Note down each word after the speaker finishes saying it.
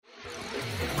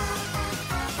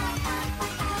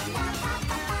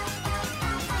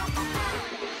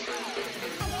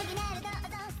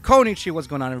Konnichiwa, what's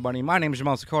going on, everybody? My name is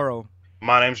Jamal Socorro.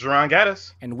 My name's Jerron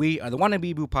Gaddis. And we are the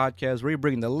Wannabe Boo Podcast, where we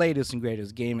bring the latest and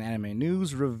greatest game and anime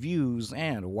news, reviews,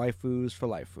 and waifus for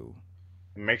lifeu.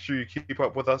 Make sure you keep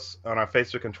up with us on our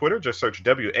Facebook and Twitter. Just search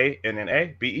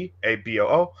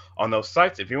WANNABEABOO on those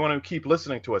sites. If you want to keep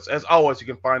listening to us, as always, you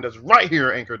can find us right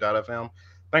here at Anchor.fm.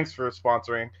 Thanks for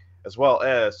sponsoring, as well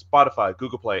as Spotify,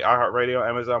 Google Play, iHeartRadio,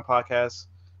 Amazon Podcasts,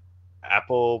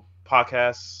 Apple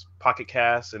Podcasts, Pocket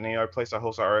Casts, and any other place that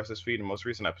hosts our RSS feed and most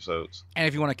recent episodes. And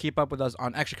if you want to keep up with us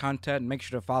on extra content, make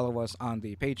sure to follow us on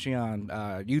the Patreon,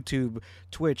 YouTube,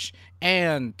 Twitch,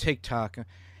 and TikTok.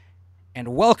 And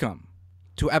welcome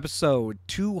to episode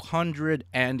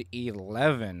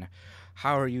 211.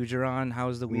 How are you, Jerron?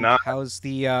 How's the week? How's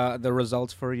the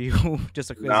results for you? Just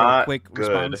a quick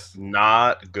response.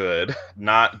 Not good.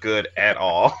 Not good at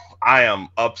all. I am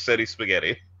upsetty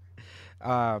spaghetti.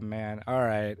 Oh, man. All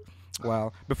right.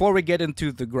 Well, before we get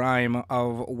into the grime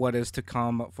of what is to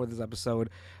come for this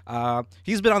episode,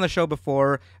 he's been on the show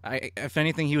before. If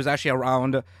anything, he was actually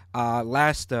around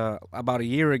about a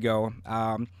year ago.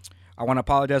 I want to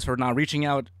apologize for not reaching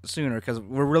out sooner because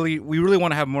we really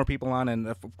want to have more people on, and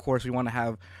of course we want to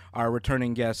have our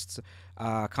returning guests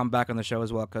come back on the show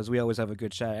as well because we always have a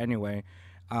good chat anyway.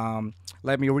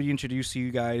 Let me reintroduce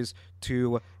you guys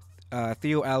to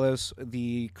Theo Ellis,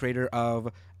 the creator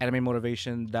of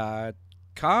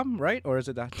AnimeMotivation.com, right? Or is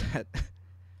it .net?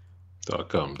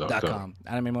 .com.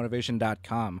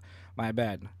 AnimeMotivation.com. My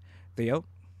bad. Theo?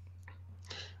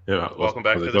 Yeah. Welcome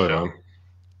back to the show. Man?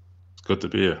 It's good to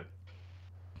be here.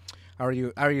 How are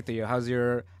you, Theo? How's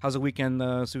the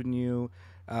weekend suiting you?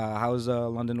 How's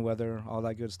London weather? All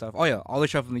that good stuff. Oh yeah, all the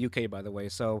stuff from the UK, by the way.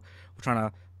 So we're trying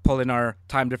to pull in our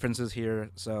time differences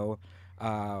here. So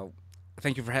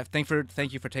thank you for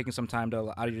taking some time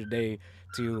out of your day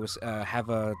to have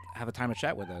a time to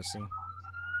chat with us.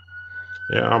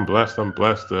 Yeah, I'm blessed. I mean,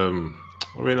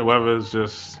 the weather's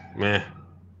just meh.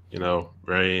 You know,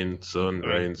 rain, sun.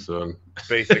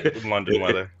 Basic London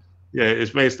weather. Yeah,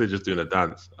 it's basically just doing a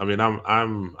dance. I mean, I'm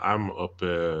up.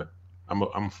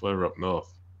 I'm further up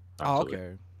north. Actually. Oh,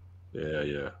 okay.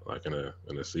 Yeah, like in a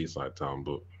seaside town.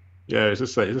 But yeah, it's the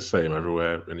same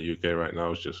everywhere in the UK right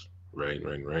now. It's just rain,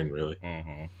 really.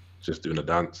 Mm-hmm. Just doing a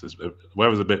dance.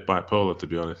 Weather's a bit bipolar, to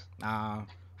be honest.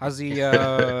 How's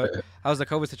the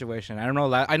COVID situation? I don't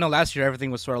know. I know last year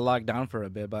everything was sort of locked down for a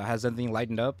bit, but has anything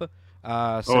lightened up?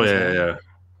 Yeah,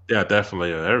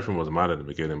 definitely. Everything was mad at the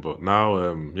beginning, but now,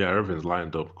 everything's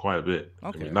lightened up quite a bit.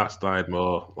 Okay. I mean, that started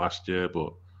more last year,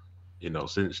 but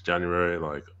since January,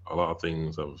 like a lot of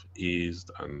things have eased,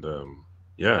 and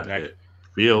it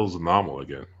feels normal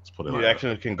again. Let's put it like that. You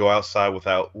actually can go outside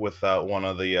without one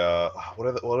of the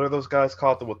what are those guys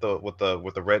called with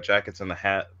the red jackets and the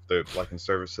hat? They're like in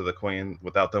service to the Queen,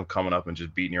 without them coming up and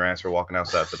just beating your ass for walking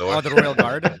outside the door. Oh, the Royal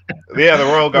Guard. Yeah, the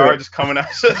Royal Guard just coming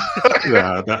outside.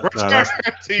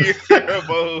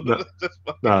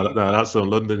 That's some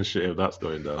London shit if that's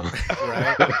going down.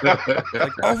 Right?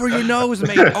 Like, over your nose,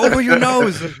 mate. Over your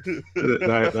nose.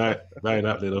 That ain't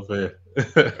happening up here.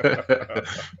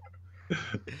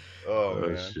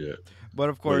 Oh shit! But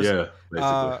of course,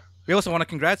 basically. We also want to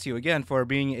congrats you again for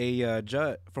being a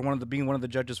being one of the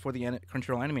judges for the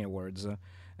Crunchyroll Anime Awards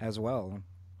as well.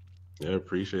 Yeah,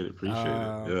 appreciate it. Yeah,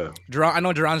 I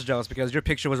know Jerron's jealous because your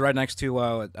picture was right next to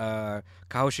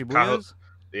Kahoshi Buya's.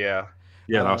 Yeah,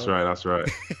 that's right.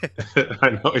 I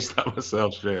noticed that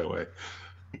myself straight away.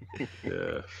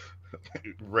 Yeah,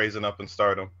 raising up in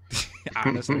stardom.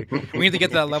 Honestly, we need to get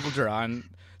to that level, Jerron.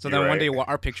 So then one day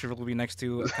our picture will be next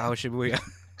to Kahoshi Buya.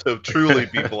 To truly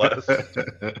be blessed.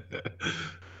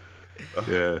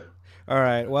 Yeah. All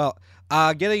right. Well,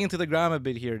 getting into the drama a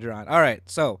bit here, Jerron. All right.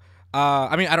 So,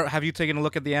 have you taken a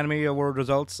look at the Anime Award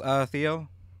results, Theo?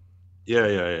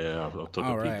 Yeah. I've took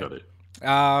a peek at it.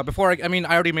 I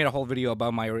already made a whole video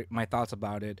about my thoughts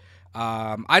about it.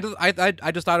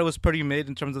 I just thought it was pretty mid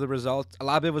in terms of the results. A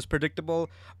lot of it was predictable,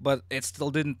 but it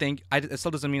still it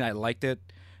still doesn't mean I liked it.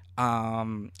 I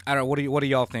don't know. What do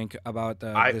y'all think about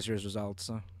this year's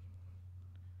results?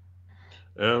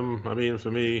 I mean, for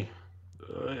me,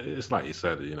 it's like you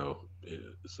said.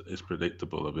 It's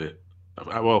predictable a bit.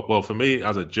 Well, for me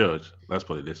as a judge, let's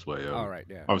put it this way. All right,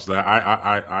 yeah. Obviously,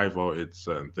 I voted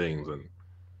certain things, and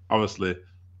obviously,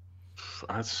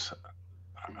 I'd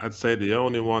say the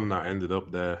only one that ended up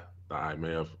there that I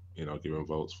may have given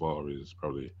votes for is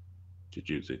probably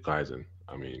Jujutsu Kaisen.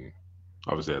 I mean,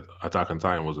 obviously, Attack on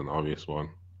Titan was an obvious one,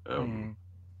 and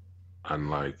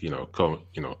like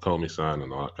Komi-san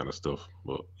and all that kind of stuff.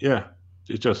 But yeah,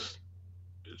 it's just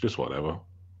whatever.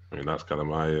 I mean, that's kind of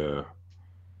my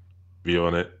view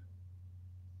on it.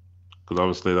 because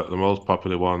obviously the most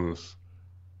popular ones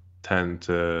tend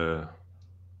to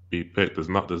be picked. There's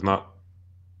not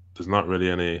really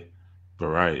any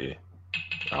variety,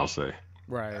 I'll say.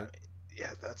 Right.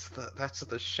 Yeah, that's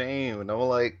the shame. No,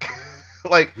 like,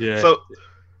 like Yeah, so.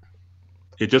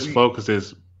 it just We,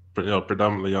 focuses,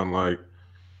 predominantly on like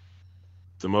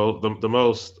the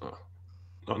most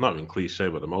not even cliche,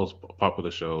 but the most popular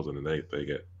shows, and then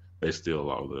they steal a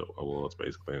lot of the awards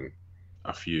basically, and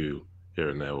a few here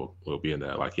and there will be in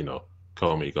there. Like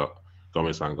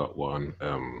Komi-san got one.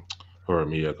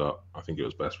 Horimiya got, I think it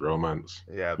was best romance,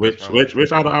 yeah, best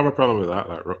which I don't have a problem with that.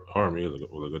 Like Horimiya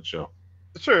was a good show.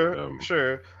 Sure, Um,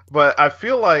 sure, but I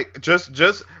feel like just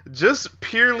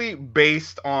purely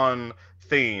based on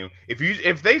theme.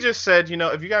 If they just said,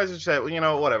 if you guys just said,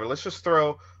 whatever, let's just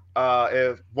throw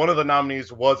if one of the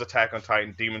nominees was Attack on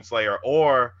Titan, Demon Slayer,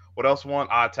 or what else won?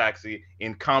 Odd Taxi,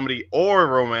 in comedy or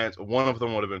romance, one of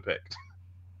them would have been picked.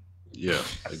 yeah,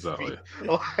 exactly.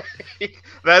 Like,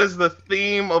 that is the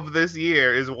theme of this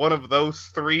year, is one of those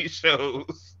three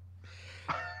shows.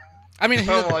 I mean,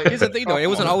 like, here's the thing though. It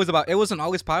wasn't always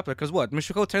popular, because what?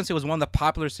 Mushoku Tensei was one of the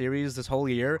popular series this whole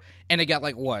year, and it got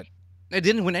like what? It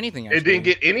didn't win anything. Actually. It didn't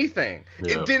get anything.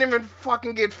 Yeah. It didn't even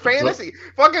fucking get fantasy.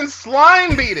 Fucking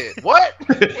Slime beat it. What?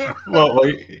 well,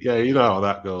 yeah, you know how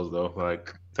that goes though.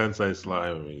 Like Tensei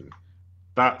Slime. I mean,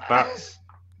 that's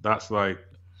like,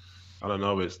 I don't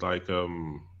know. It's like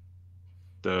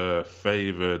the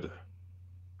favored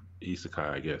isekai,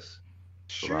 I guess.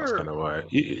 So that's Sure. kind of why.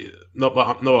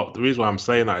 No. The reason why I'm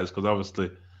saying that is because obviously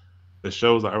the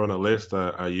shows that are on the list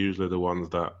are usually the ones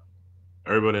that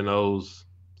everybody knows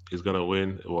is gonna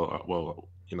win. Well,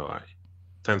 like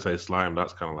Tensei Slime.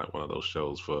 That's kind of like one of those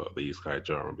shows for the isekai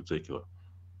genre in particular.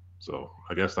 So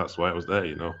I guess that's why it was there.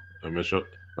 And like you said,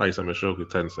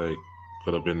 Mushoku Tensei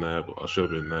could have been there, but I should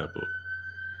have been there. But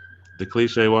the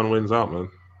cliche one wins out, man.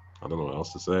 I don't know what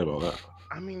else to say about that.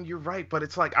 I mean, you're right, but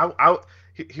it's like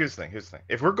here's the thing.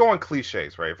 If we're going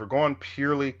cliches, right? If we're going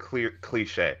purely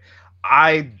cliche,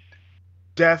 I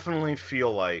definitely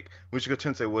feel like Mushoku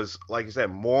Tensei was, like you said,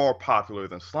 more popular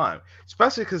than Slime,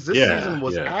 especially because this season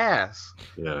was ass.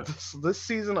 Yeah. This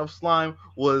season of Slime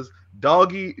was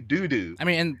doggy doo doo. I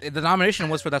mean, and the nomination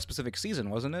was for that specific season,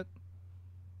 wasn't it?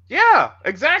 Yeah,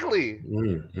 exactly.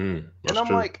 And I'm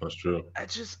true. like, That's true.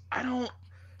 I don't.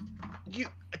 You.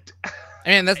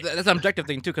 And that's an objective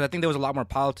thing too, because I think there was a lot more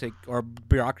politic or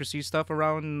bureaucracy stuff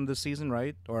around this season,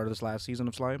 right? Or this last season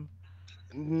of Slime.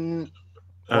 I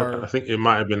think it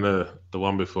might have been the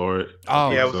one before it.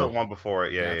 Oh, yeah, it was the one before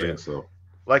it. Yeah, I think so.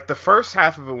 Like the first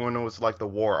half of it, when it was like the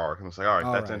war arc, and it was like, all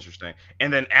right, that's interesting.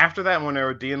 And then after that, when they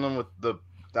were dealing with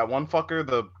that one fucker,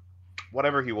 the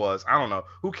whatever he was, I don't know.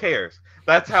 Who cares?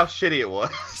 That's how shitty it was.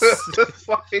 It's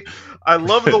like, I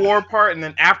love the war part, and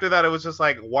then after that, it was just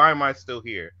like, why am I still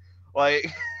here? Like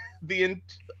oh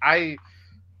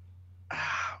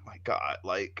my god,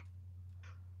 like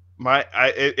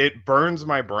it burns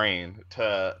my brain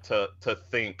to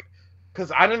think,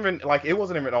 because I didn't even, like, it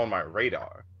wasn't even on my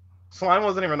radar. Slime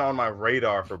wasn't even on my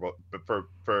radar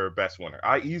for best winner.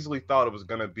 I easily thought it was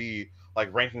gonna be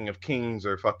like Ranking of Kings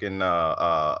or fucking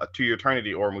a To Your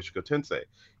Eternity or Mushoku Tensei.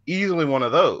 Easily one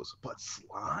of those. But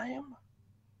Slime?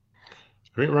 I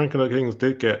think Ranking of Kings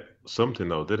did get something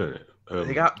though, didn't it?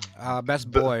 They got Best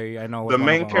Boy. I know the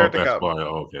main character Best got. Boy.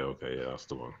 Okay, yeah, that's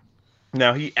the one.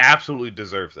 Now he absolutely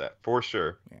deserves that for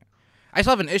sure. Yeah. I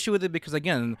still have an issue with it because,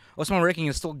 again, Osama Ranking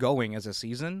is still going as a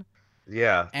season.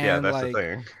 Yeah, and that's like, the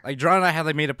thing. Like John and I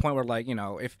had made a point where, like,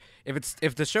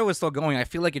 if the show is still going, I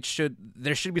feel like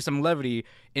there should be some levity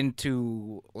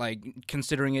into like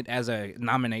considering it as a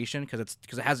nomination because it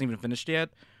hasn't even finished yet.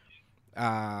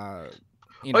 Oh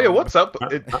yeah, what's up?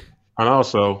 And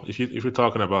also, if you're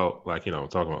talking about like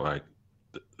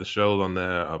the shows on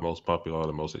there are most popular,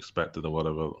 the most expected, or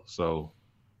whatever. So,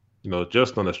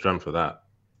 just on the strength of that,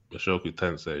 Mushoku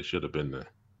Tensei should have been there.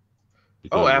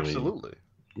 Because, absolutely.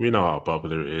 We know how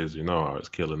popular it is. You know how it's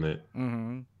killing it.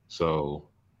 Mm-hmm. So,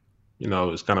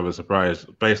 it's kind of a surprise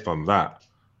based on that.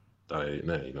 I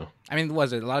mean,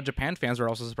 was it a lot of Japan fans were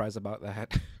also surprised about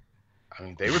that? I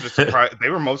mean, they were just surprised. They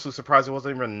were mostly surprised it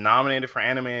wasn't even nominated for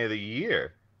Anime of the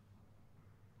Year.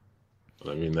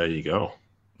 I mean, there you go.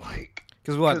 Like,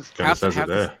 because what half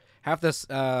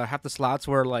the slots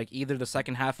were like either the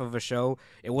second half of a show,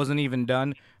 it wasn't even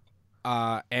done,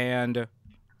 and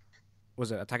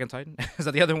was it Attack on Titan? Is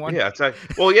that the other one? Yeah,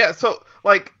 well, yeah. So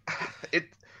like,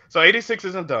 So 86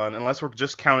 isn't done unless we're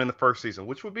just counting the first season,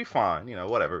 which would be fine.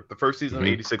 Whatever. The first season of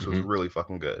 86 was really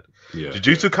fucking good. Yeah.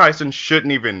 Jujutsu Kaisen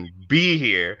shouldn't even be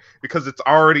here because it's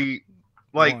already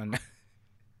like.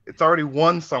 It's already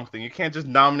won something. You can't just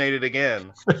nominate it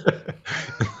again.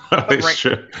 It's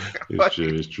true.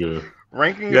 It's true.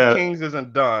 Ranking of Kings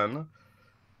isn't done.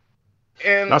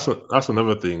 And that's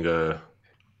another thing.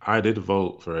 I did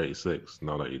vote for 86.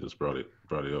 Now that you just brought it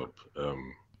up.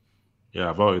 Yeah,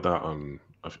 I voted that on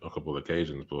a couple of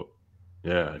occasions, but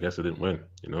yeah, I guess it didn't win.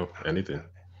 Anything.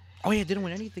 Oh yeah, it didn't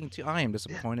win anything too. I am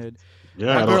disappointed.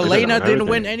 Yeah, my girl Elena didn't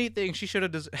win anything. She should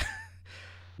have just.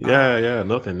 Yeah,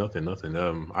 nothing.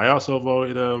 I also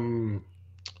voted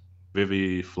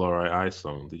Vivi Fluorite Ice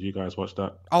song. Did you guys watch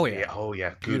that? Oh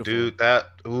yeah. Good dude.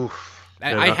 That oof.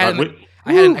 I had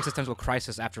an existential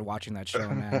crisis after watching that show,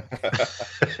 man.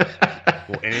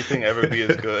 Will anything ever be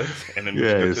as good? And then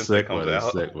it's sick, man.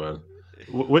 It's sick, man.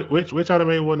 Which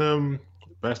anime won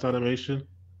best animation?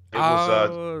 It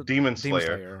was Demon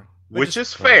Slayer. Which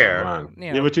is fair.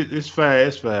 Yeah, which is fair.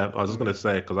 It's fair. I was just gonna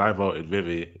say because I voted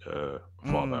Vivi for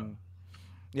that.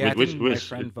 Yeah, which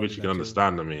you can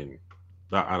understand. I mean,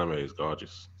 that anime is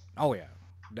gorgeous. Oh yeah,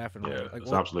 definitely. Yeah,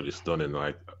 it's absolutely stunning.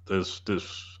 Like there's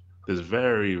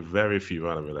very, very few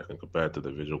anime that can compare to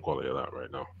the visual quality of that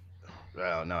right now.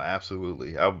 Well, no,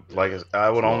 absolutely. I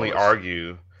would only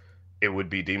argue it would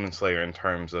be Demon Slayer in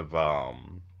terms of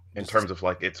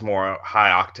like its more high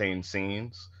octane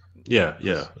scenes. Yeah,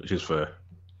 which is fair.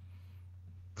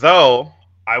 Though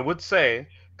I would say,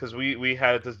 because we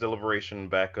had this deliberation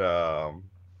back in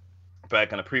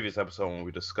a previous episode when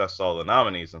we discussed all the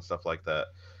nominees and stuff like that,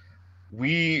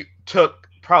 we took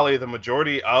probably the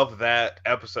majority of that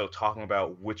episode talking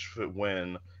about which would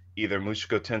win either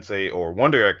Mushoku Tensei or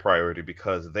Wonder Egg Priority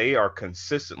because they are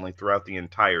consistently throughout the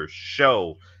entire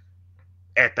show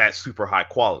at that super high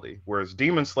quality, whereas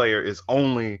Demon Slayer is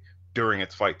only during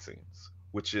its fight scenes,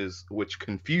 which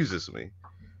confuses me.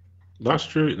 That's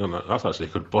true. No, that's actually a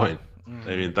good point.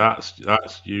 I mean, that's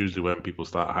usually when people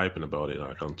start hyping about it,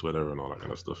 like on Twitter and all that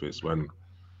kind of stuff. It's when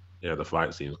the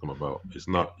fight scenes come about. It's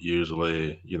not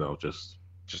usually just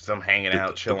them hanging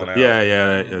out, chilling out.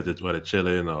 Yeah, where they're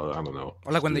chilling, or I don't know.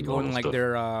 Or like when they go in like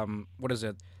their what is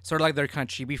it? Sort of like their kind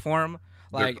of chibi form,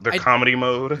 like their comedy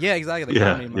mode. Yeah, exactly.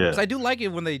 Comedy mode. Because I do like it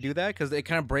when they do that because it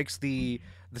kind of breaks the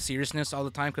seriousness all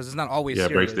the time because it's not always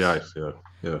serious. Breaks the ice. Yeah.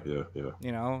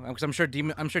 You know, because I'm sure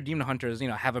Demon Hunters,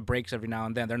 have a breaks every now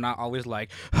and then. They're not always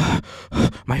like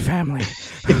my family.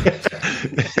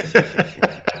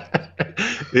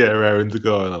 Yeah, raring to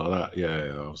go and all that.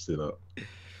 Yeah, I've seen that.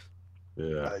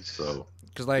 Yeah, so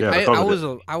because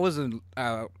I wasn't.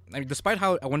 I mean, despite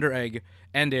how Wonder Egg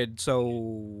ended,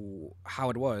 so how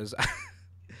it was,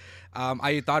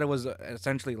 I thought it was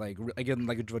essentially like again,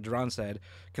 like what Duran said,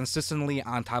 consistently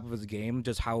on top of his game.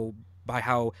 Just how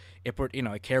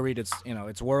it carried its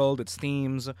its world, its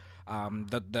themes,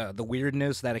 the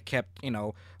weirdness that it kept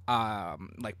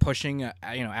like pushing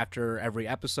after every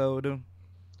episode.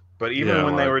 But even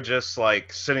when they were just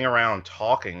like sitting around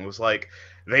talking, it was like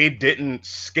they didn't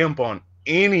skimp on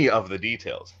any of the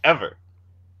details ever.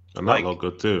 And that looked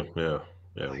good too. Yeah.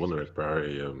 Wonder Egg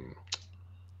Priority.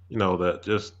 That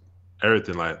just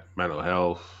everything like mental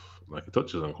health, like it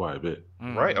touches on quite a bit.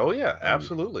 Right. Oh yeah,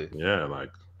 absolutely. Yeah, like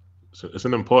it's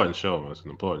an important show, man. It's an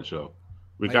important show,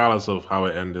 regardless of how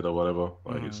it ended or whatever.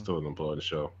 Like it's still an important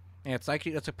show. Yeah, it's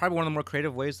probably one of the more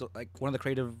creative ways, one of the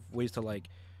creative ways to like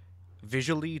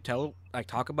visually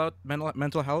talk about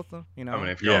mental health. I mean,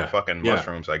 if you're on fucking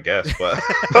mushrooms, I guess. But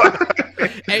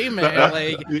hey, man,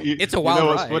 like it's a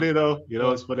wild ride. Funny though?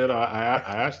 What's funny though? I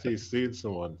actually seen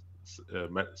someone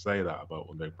say that about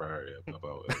Wonder Egg Priority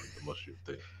about the mushroom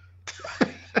thing.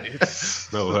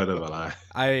 It's no word of a lie.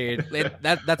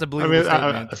 That's a believable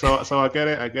statement. So I get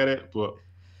it, but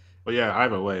yeah,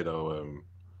 either way though,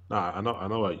 I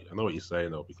know what you're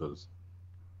saying though, because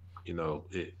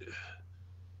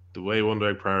the way Wonder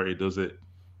Egg Priority does it,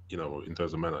 in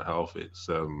terms of mental health, it's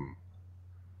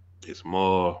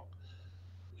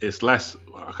less.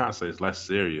 I can't say it's less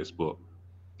serious, but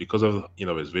because of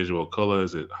its visual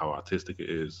colors, how artistic it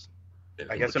is.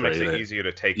 I guess it makes it easier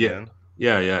to take in.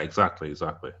 Yeah, exactly.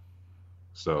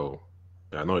 So,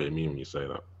 I know what you mean when you say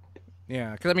that.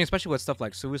 Yeah, because I mean, especially with stuff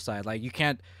like suicide, like you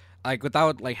can't, like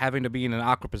without like having to be in an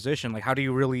awkward position, like how do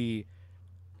you really,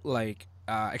 like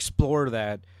explore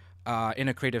that in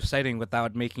a creative setting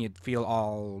without making it feel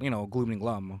all gloom and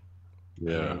glum?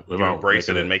 Yeah, without embrace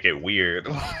it and make it weird.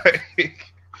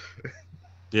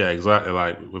 Yeah, exactly.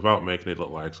 Like without making it look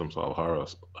like some sort of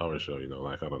horror show,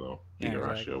 like I don't know,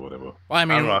 Igarashi or whatever. Well, I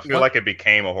mean, I don't know. I feel like it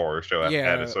became a horror show after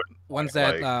that. Once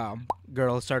that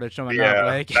girl started showing up,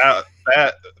 like that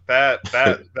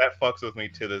fucks with me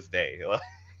to this day.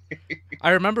 I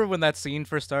remember when that scene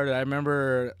first started. I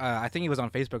remember, I think it was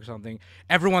on Facebook or something.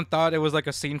 Everyone thought it was like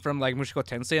a scene from like Mushoku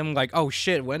Tensei. I'm like, oh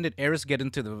shit, when did Eris get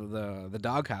into the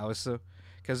doghouse?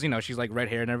 Because she's like red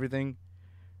hair and everything.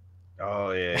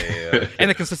 Oh yeah. And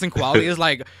the consistent quality is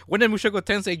like, when did Mushoku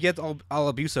Tensei get all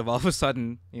abusive all of a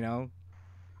sudden?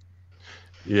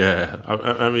 Yeah,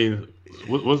 I mean,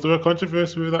 was there a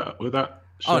controversy with that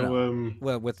show? Oh no.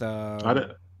 Well, with I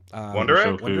don't. Wonder Egg?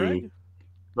 Mushoku- Wonder Egg?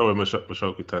 No, with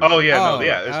Mushoku Tensei. Oh yeah, Oh, no,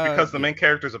 yeah. It's because the main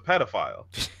character's a pedophile.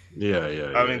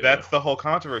 Yeah. I mean, that's the whole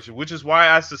controversy, which is why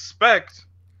I suspect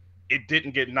it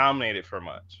didn't get nominated for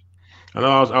much. I know.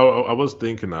 I was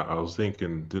thinking that. I was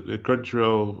thinking, did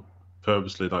Crunchyroll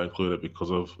purposely not include it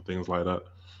because of things like that?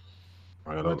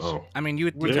 I don't know. I mean, you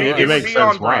would Which tell it us. would makes be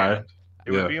sense on why. brand.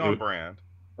 It would Yeah, be on brand.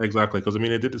 Exactly, because I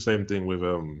mean, they did the same thing with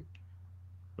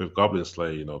Goblin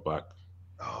Slayer, back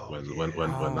Oh, when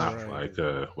Oh, that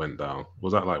right. went down.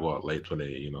 Was that like what, late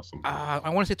 2018 or something? I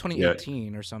want to say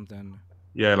 2018 or something.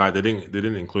 Yeah, like they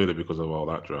didn't include it because of all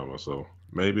that drama. So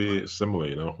maybe it's similar,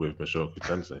 with Mushoku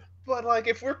Tensei. But like,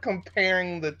 if we're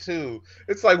comparing the two,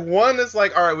 it's like one is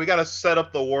like, all right, we got to set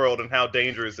up the world and how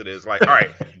dangerous it is. Like, all right,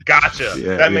 gotcha.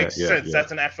 That makes sense. Yeah.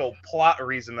 That's an actual plot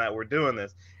reason that we're doing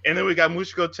this. And then we got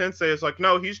Mushoku Tensei. It's like,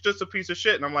 no, he's just a piece of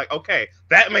shit. And I'm like, okay,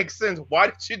 that makes sense. Why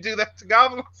did you do that to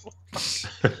Goblin?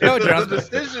 No, the John.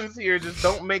 decisions here just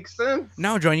don't make sense.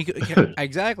 No, John,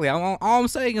 exactly. All I'm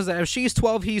saying is that if she's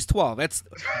 12, he's 12. That's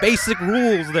basic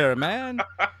rules there, man.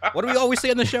 What do we always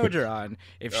say on the show, John?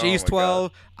 If Oh she's my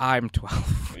 12, I'm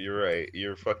 12. You're right.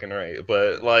 You're fucking right.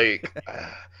 But like,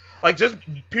 just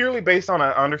purely based on,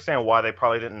 I understand why they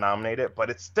probably didn't nominate it,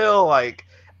 but it's still like,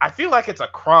 I feel like it's a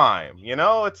crime.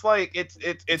 It's like it's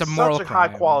a moral such a high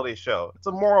crime. quality show. It's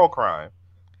a moral crime.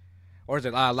 Or is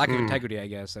it lack of integrity? I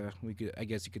guess I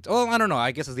guess you could. Oh, I don't know.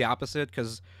 I guess it's the opposite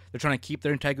because they're trying to keep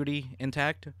their integrity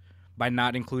intact by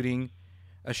not including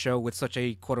a show with such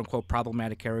a quote unquote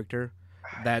problematic character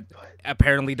that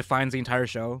apparently defines the entire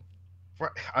show.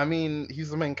 I mean, he's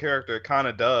the main character. It kind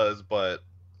of does, but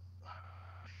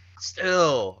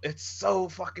still, it's so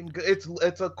fucking good.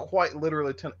 It's a quite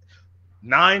literally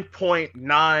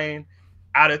 9.9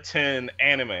 out of 10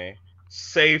 anime,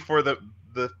 save for the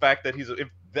fact that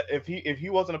if he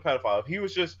wasn't a pedophile, if he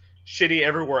was just shitty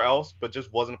everywhere else but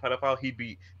just wasn't a pedophile, he'd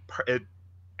be an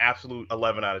absolute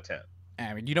 11 out of 10.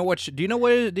 I mean, do you know what is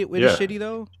shitty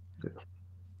though?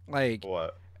 Like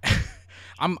What?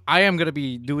 I am gonna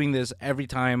be doing this every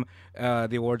time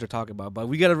the awards are talking about, but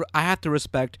I have to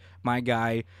respect my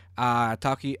guy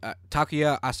Takuya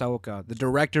Asaoka, the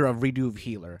director of Redo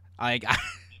Healer.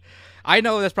 I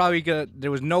know that's probably there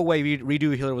was no way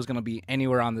Redo Healer was gonna be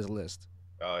anywhere on this list.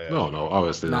 Oh yeah. No,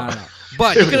 obviously not. No.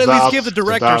 But you could at least give the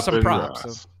director It's some been props.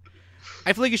 grass. So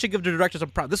I feel like you should give the director some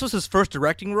props. This was his first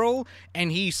directing role,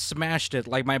 and he smashed it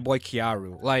like my boy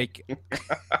Kiaru. Like,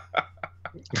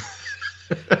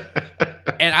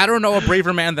 and I don't know a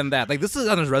braver man than that. Like, this is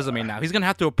on his resume now. He's gonna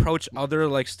have to approach other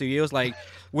like studios like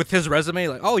with his resume.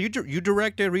 Like, oh, you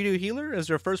directed Redo Healer as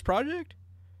your first project?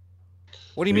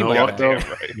 What do you mean by what, that? though?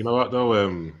 Right. You know what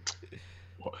though?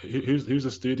 Who's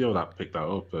the studio that picked that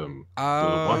up? The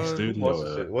one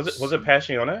studio. Was it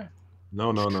Passione?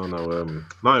 No. Not even.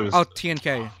 Oh,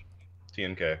 TNK.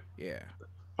 TNK. Yeah.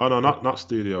 Oh no, not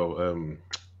studio.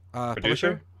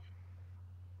 Publisher.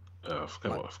 I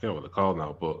forget what they're called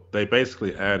now, but they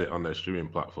basically aired it on their streaming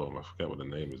platform. I forget what the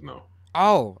name is now.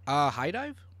 Oh, High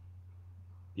Dive.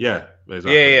 Yeah,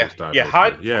 exactly. Yeah.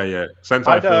 Sentai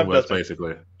High Dive Filmworks does it.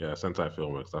 basically. Yeah, Sentai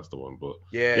Filmworks. That's the one. But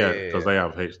Yeah. because they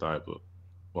have H Dive,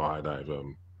 or High Dive.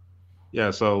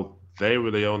 So they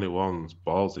were the only ones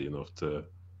ballsy enough to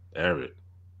air it.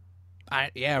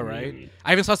 Yeah, right. mean,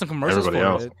 I even saw some commercials for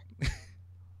everybody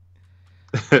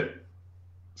it.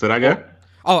 Say that again?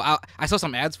 Oh, I saw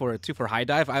some ads for it too for High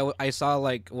Dive. I saw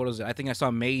like what was it? I think I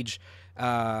saw Mage,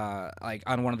 like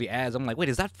on one of the ads. I'm like, wait,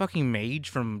 is that fucking Mage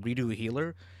from Redo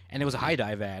Healer? And it was a High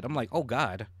Dive ad. I'm like, oh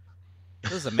god,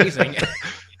 this is amazing.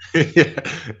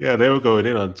 yeah, they were going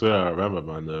in on Twitter. I remember,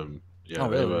 man. Oh,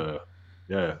 really?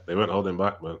 They weren't holding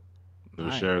back, man. They were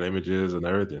Nice. sharing images and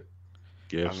everything,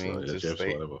 gifts, I mean, just gifs,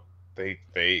 they- whatever.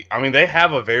 They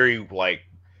have a very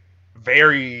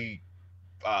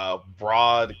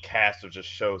broad cast of just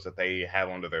shows that they have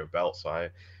under their belt. So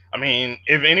I mean,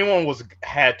 if anyone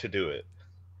had to do it,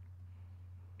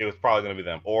 it was probably going to be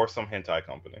them or some hentai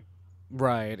company.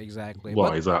 Right, exactly. Well,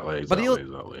 But exactly.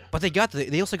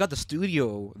 they also got the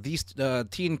studio, these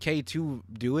TNK to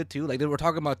do it too. Like they were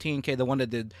talking about TNK, the one that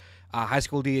did High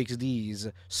School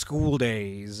DxDs, School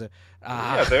Days.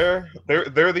 Yeah, they're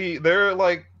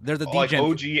like they're the like degen,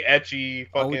 OG etchy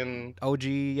fucking. OG,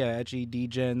 yeah, etchy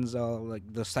degens, like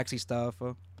the sexy stuff.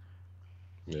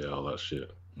 Yeah, all that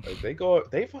shit. Like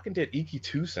they fucking did Iki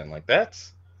Tucson. Like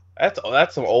that's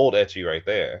some old etchy right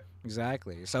there.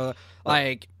 Exactly. So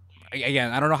like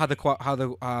again, I don't know how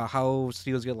how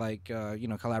studios get like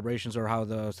collaborations or how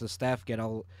the staff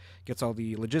gets all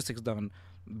the logistics done,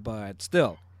 but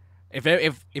still,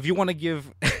 if you want to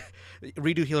give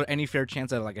Redo Healer any fair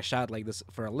chance at like a shot like this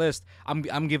for a list,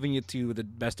 I'm giving it to the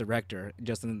best director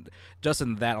just in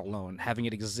that alone, having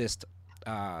it exist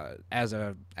as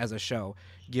a show,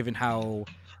 given how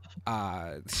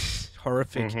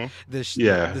horrific the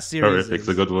series horrific's is.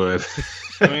 a good word.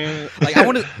 I mean, Like I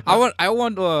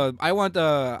want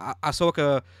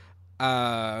Ahsoka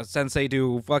Sensei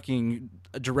to fucking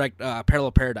direct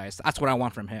Parallel Paradise. That's what I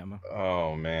want from him.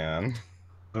 oh man.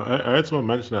 I heard someone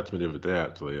mention that to me the other day.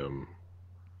 Actually, I'm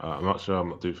not sure. I'm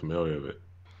not too familiar with it.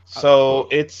 So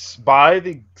it's by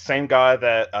the same guy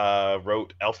that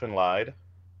wrote Elfen Lied,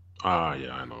 Ah,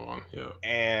 yeah, I know one. Yeah.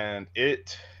 and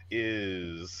it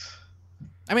is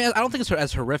I mean, I don't think it's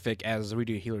as horrific as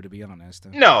Redo Healer, to be honest.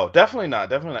 no, definitely not,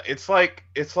 definitely not. It's like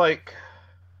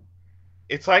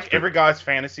every guy's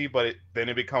fantasy, but then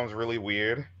it becomes really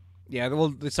weird. Yeah,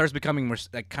 well, it starts becoming more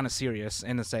like kind of serious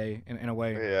in a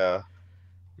way. Yeah,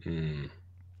 Hmm.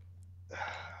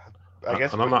 I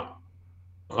guess. And I'm not.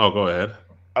 Oh, go ahead.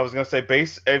 I was gonna say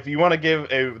if you want to give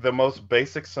the most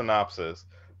basic synopsis,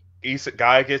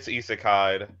 guy gets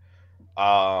isekai'd,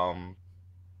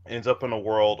 ends up in a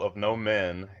world of no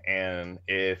men, and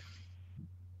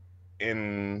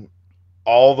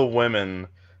all the women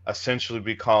essentially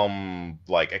become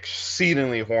like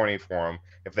exceedingly horny for him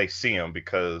if they see him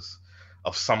because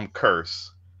of some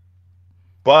curse.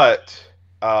 But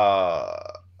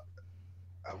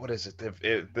what is it?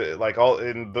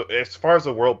 As far as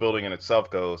the world building in itself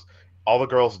goes, all the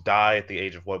girls die at the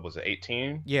age of what was it,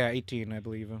 18? Yeah, 18, I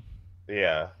believe.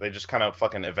 Yeah, they just kind of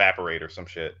fucking evaporate or some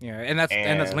shit. Yeah, and that's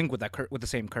linked with with the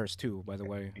same curse too, by the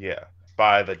way. Yeah,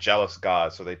 by the jealous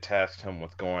god. So they tasked him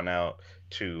with going out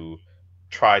to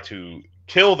try to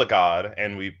kill the god,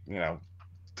 and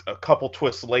a couple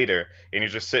twists later, and you're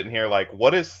just sitting here like,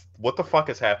 what the fuck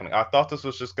is happening? I thought this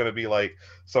was just gonna be like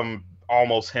some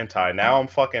almost hentai. Now I'm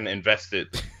fucking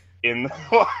invested in.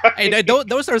 Hey,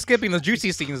 don't start skipping the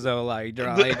juicy scenes though. But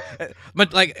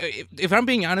if I'm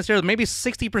being honest here, maybe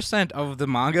 60% of the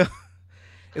manga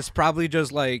is probably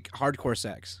just like hardcore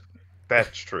sex.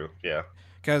 That's true. Yeah.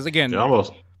 Because again,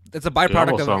 it's a It byproduct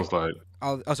almost of. sounds like.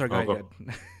 Oh, sorry, go ahead.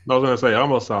 I was gonna say, it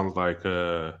almost sounds like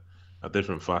a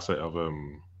different facet of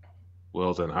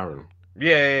World's End Harem.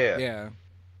 Yeah. Yeah.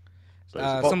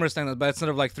 Basically. Similar thing, but instead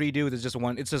of like 3 dudes, it's just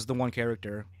one. It's just the one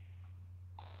character.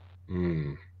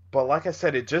 Hmm. But like I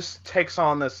said, it just takes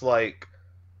on this like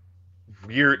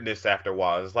weirdness after a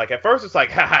while. It's like at first it's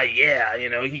like, haha, yeah,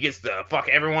 he gets to fuck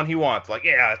everyone he wants. Like,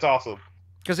 yeah, it's awesome.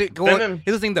 Because here's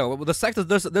the thing though, the sex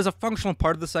there's a functional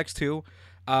part of the sex too,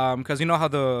 because you know how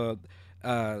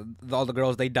all the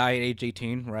girls they die at age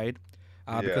 18, right?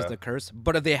 Because of the curse.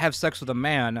 But if they have sex with a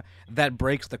man, that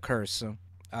breaks the curse.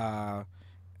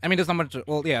 I mean, there's not much.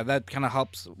 Well, yeah, that kind of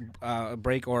helps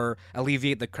break or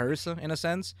alleviate the curse in a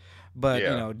sense. But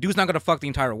dude's not gonna fuck the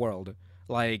entire world.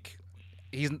 Like,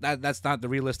 that's not the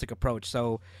realistic approach.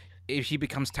 So, if he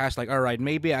becomes tasked, like, all right,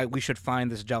 maybe we should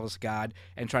find this jealous god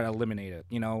and try to eliminate it.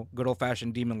 Good old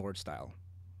fashioned demon lord style.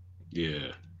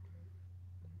 Yeah.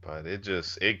 But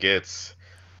it gets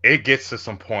to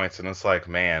some points, and it's like,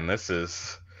 man,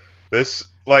 this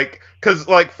like, because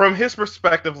like from his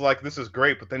perspective, like this is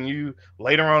great, but then you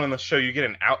later on in the show you get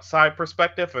an outside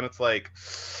perspective, and it's like,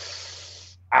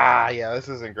 yeah, this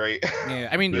isn't great. Yeah,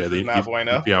 I mean, this is not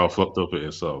bueno. Yeah, how fucked up it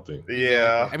is, sort of thing.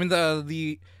 Yeah, I mean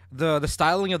the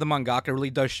styling of the mangaka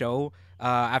really does show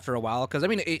after a while, because I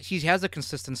mean he has a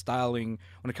consistent styling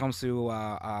when it comes to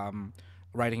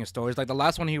writing his stories. Like the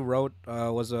last one he wrote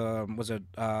was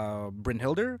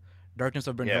Brynhilder, Darkness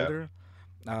of Brynhilder.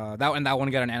 That one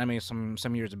got an anime some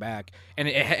years back, and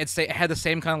it had the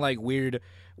same kind of like weird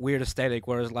aesthetic,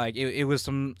 whereas like it was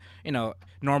some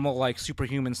normal like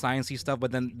superhuman sciencey stuff,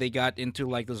 but then they got into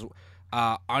like this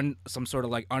some sort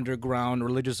of like underground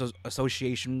religious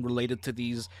association related to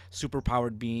these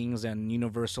superpowered beings and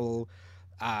universal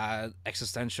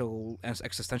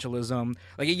existentialism.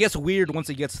 Like it gets weird once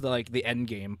it gets to like the end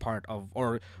game part of,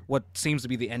 or what seems to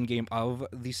be the end game of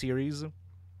the series.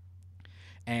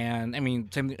 And I mean,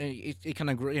 it kind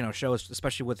of shows,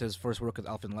 especially with his first work with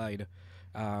Elfen Lied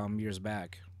years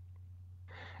back.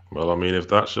 Well, I mean, if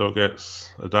that show gets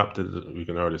adapted, we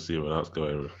can already see where that's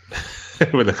going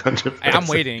with the controversy. I'm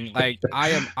waiting. Like I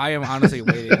am honestly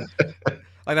waiting.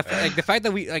 Like the fact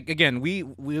that we again we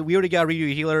already got Radio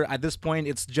Healer. At this point,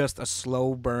 it's just a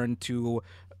slow burn to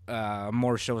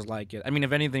more shows like it. I mean,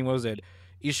 if anything, what was it?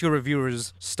 Issue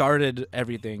reviewers started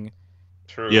everything.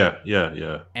 True.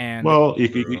 Yeah. And well, you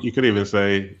could even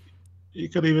say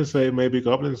maybe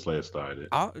Goblin Slayer started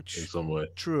it in some way.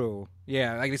 True.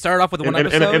 Yeah, like they started off with one in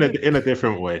episode in a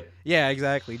different way. Yeah,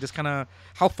 exactly. Just kind of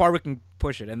how far we can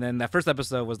push it, and then that first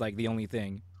episode was like the only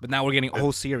thing. But now we're getting a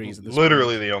whole series. At this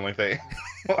Literally the only thing.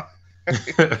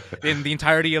 In the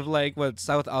entirety of like what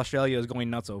South Australia is going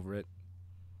nuts over it.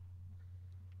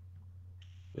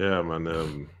 Yeah,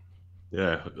 man.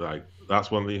 Yeah, like that's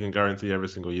one that you can guarantee every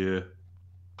single year.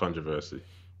 Controversy.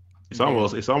 It's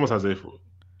almost as if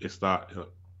it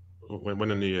when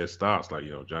the new year starts, like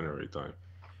January time.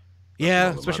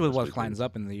 Yeah, especially with what climbs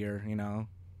up in the year,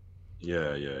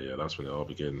 Yeah. That's when it all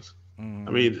begins. Mm.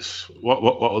 I mean, what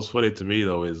was funny to me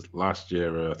though is last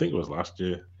year. I think it was last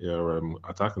year.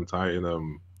 Attack on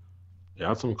Titan. It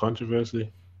had some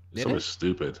controversy. Something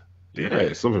stupid.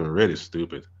 Yeah, something really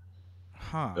stupid.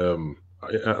 Huh.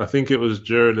 I think it was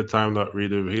during the time that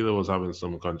Reader of Healer was having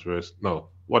some controversy. No,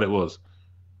 what it was.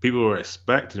 People were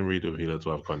expecting Reader of Healer to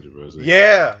have controversy.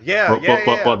 Yeah.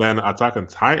 But then Attack on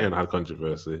Titan had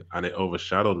controversy, and it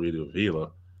overshadowed Reader of Healer.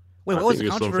 Wait, what was the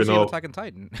controversy of Attack on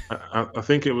Titan? I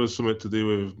think it was something to do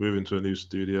with moving to a new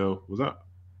studio. Was that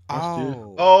last year?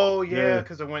 Oh yeah,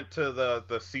 because it went to the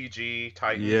CG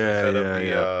Titan instead of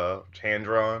the hand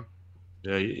drawn.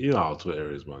 Yeah, you know how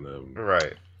Twitter is, man.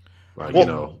 Right. Like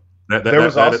Well, they're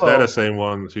the same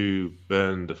ones who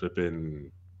burned the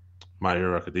flipping My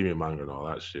Hero Academia manga and all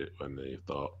that shit when they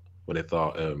thought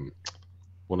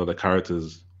one of the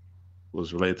characters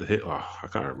was related to Hitler. Oh, I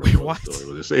can't remember what the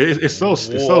story was. It's so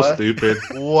stupid.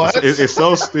 What? It's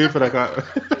so stupid.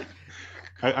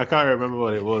 I can't remember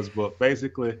what it was, but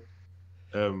basically,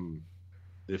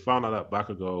 they found out that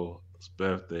Bakugo's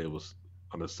birthday was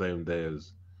on the same day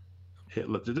as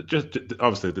Hitler. Just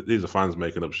obviously, these are fans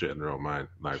making up shit in their own mind,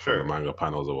 like from the manga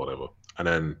panels or whatever,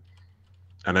 and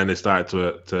then they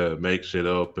started to make shit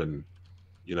up, and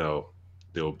they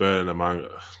were burning the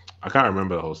manga. I can't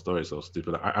remember the whole story. It's so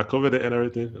stupid. I covered it and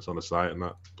everything. It's on the site and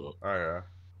that. But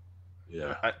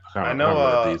yeah. I can't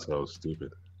remember the details.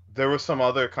 Stupid. There was some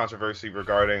other controversy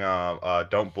regarding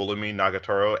Don't Bully Me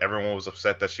Nagatoro. Everyone was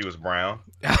upset that she was brown.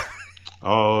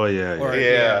 Oh yeah.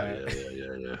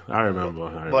 I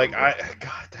remember.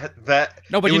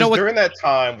 No, but during that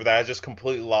time that I just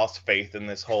completely lost faith in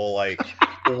this whole like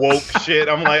woke shit.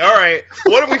 I'm like, all right,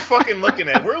 what are we fucking looking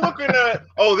at? We're looking at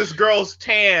this girl's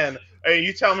tan. And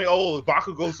you tell me,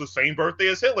 Bakugo's the same birthday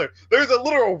as Hitler. There's a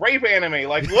literal rape anime.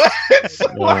 Like, what?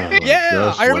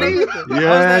 I remember.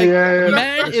 Yeah.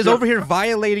 Man is over here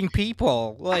violating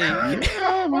people. Like,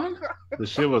 yeah, man. The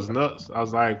shit was nuts. I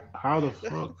was like, how the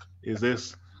fuck is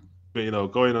this,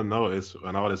 going unnoticed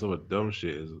and all this other dumb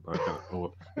shit is like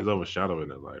is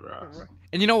overshadowing it, like, right?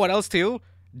 And you know what else too?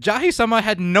 Jahi-sama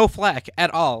had no flack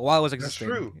at all while it was existing.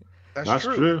 That's true. That's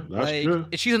true. That's true.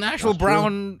 She's an actual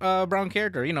brown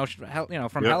character, from Hell and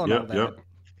all that. Yep.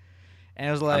 And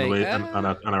it was like, and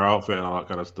her outfit and all that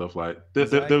kind of stuff. Like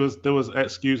there was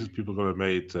excuses people could have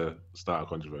made to start a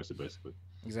controversy, basically.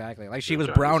 Exactly. Like she was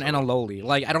brown and a lowly.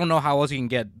 Like I don't know how else you can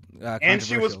get. And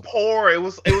she was poor. It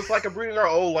was like a breeding girl.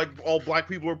 Oh, like all black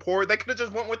people were poor. They could have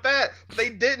just went with that. But they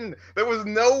didn't. There was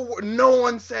no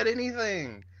one said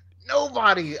anything.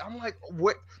 Nobody. I'm like,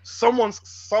 what?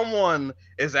 Someone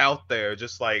is out there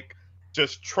just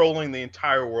trolling the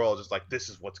entire world, just like this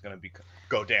is what's gonna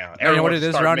go down. You know what it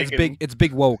is, Ron? It's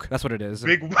big woke. That's what it is.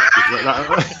 Big.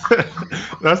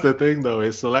 That's the thing, though.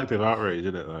 It's selective outrage,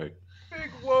 isn't it? Like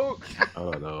big woke. I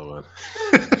don't know, man.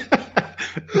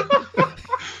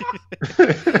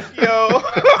 Yo.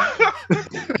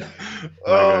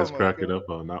 My guy's cracking up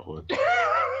on that one.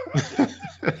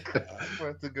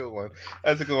 That's a good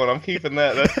one. I'm keeping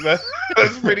that.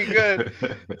 That's pretty good.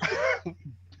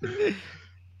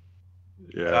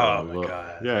 Yeah. Oh my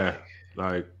god. Yeah.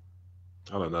 Like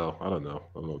I don't know. I don't know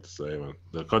what to say, man.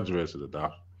 The controversy of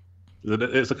that.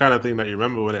 It's the kind of thing that you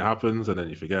remember when it happens and then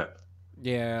you forget.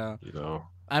 Yeah.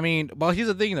 I mean, well, here's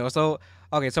the thing though. So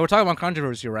we're talking about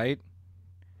controversy, right?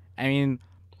 I mean,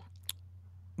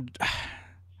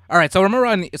 all right. So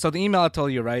remember the email I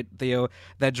told you, right, Theo,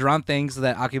 that Duran thinks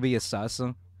that Akiba is sus.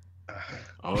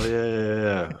 Oh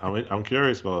yeah. I'm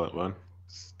curious about that one.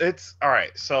 It's all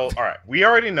right. So we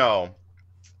already know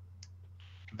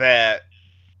that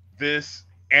this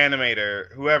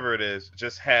animator, whoever it is,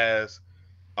 just has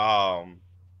a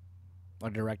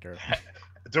director.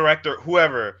 director,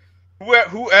 whoever's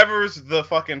the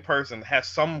fucking person has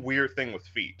some weird thing with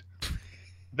feet.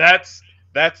 That's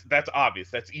obvious.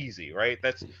 That's easy, right?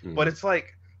 But it's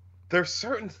like there's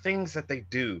certain things that they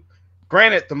do.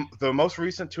 Granted, the most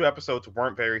recent 2 episodes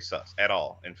weren't very sus at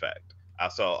all. In fact,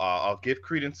 so I'll give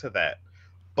credence to that.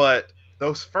 But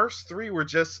those first 3 were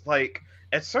just like,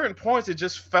 at certain points, it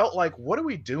just felt like, what are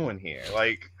we doing here?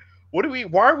 Like,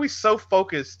 why are we so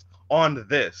focused on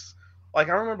this? Like,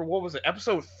 I remember, what was it?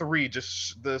 Episode 3,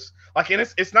 just this, like, and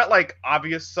it's not like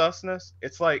obvious susness.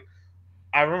 It's like,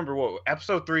 I remember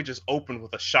episode 3 just opened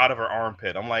with a shot of her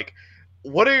armpit. I'm like,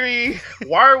 why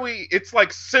are we, it's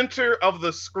like center of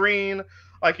the screen.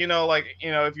 Like,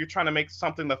 if you're trying to make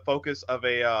something the focus of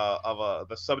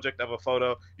the subject of a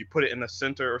photo, you put it in the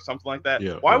center or something like that.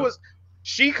 Yeah,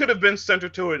 she could have been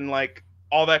centered to it, and like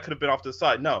all that could have been off to the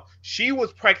side. No, she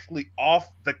was practically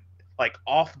off the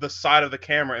side of the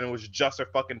camera, and it was just her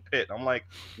fucking pit. I'm like,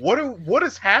 what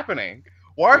is happening?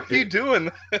 Why are you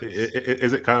doing this?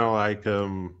 Is it kind of like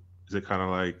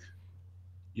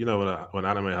when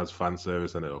anime has fan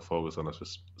service and it'll focus on a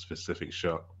specific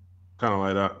shot? Kind of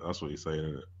like that. That's what you're saying,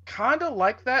 isn't it? Kind of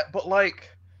like that, but like,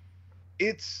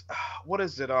 it's what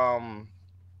is it?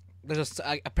 There's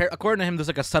according to him, there's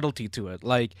like a subtlety to it.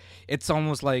 Like, it's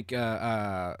almost like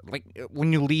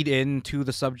when you lead into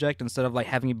the subject instead of like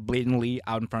having it blatantly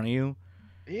out in front of you.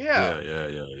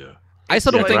 Yeah. I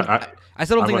still don't think that's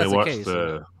the case.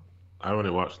 I only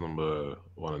watched number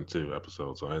 1 and 2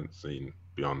 episodes, so I hadn't seen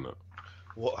beyond that.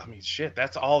 Well, I mean, shit.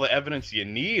 That's all the evidence you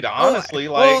need, honestly.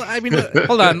 Well, I mean,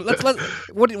 hold on. Let's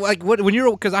when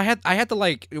you're, because I had to,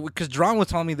 like, because Dron was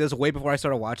telling me this way before I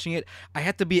started watching it. I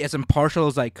had to be as impartial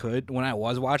as I could when I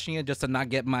was watching it, just to not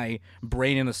get my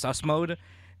brain in the sus mode.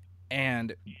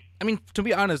 And I mean, to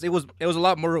be honest, it was a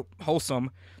lot more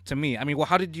wholesome to me. I mean, well,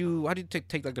 how did you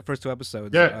take like the first 2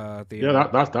 episodes? That's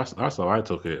how I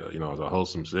took it. As a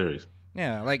wholesome series.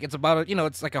 Yeah, like it's about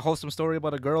it's like a wholesome story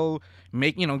about a girl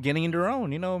getting into her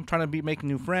own, trying to making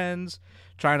new friends,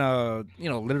 trying to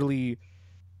literally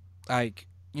like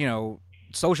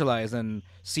socialize and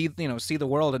see the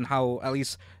world, and how at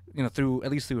least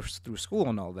through school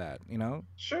and all that,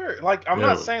 Sure, like I'm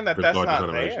not saying that that's not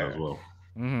there. As well.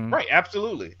 Mm-hmm. Right,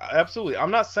 absolutely.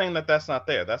 I'm not saying that that's not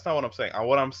there. That's not what I'm saying.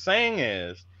 What I'm saying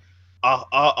is,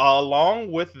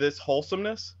 along with this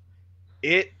wholesomeness,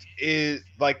 it is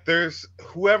like there's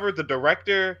whoever the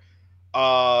director,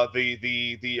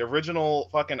 the original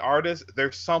fucking artist,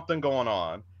 there's something going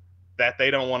on that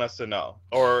they don't want us to know,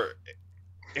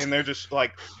 and they're just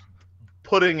like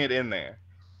putting it in there.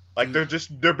 Like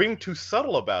they're being too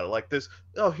subtle about it. Like this,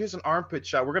 here's an armpit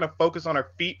shot. We're gonna focus on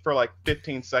her feet for like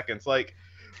 15 seconds. Like,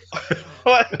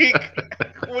 what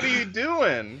are you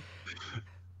doing?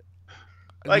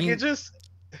 Like, it just.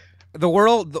 The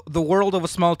world of a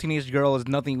small teenage girl is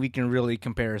nothing we can really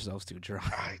compare ourselves to, Jerome.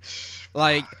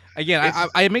 Like, again,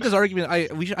 I make this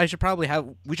argument. We should probably have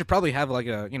like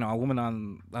a a woman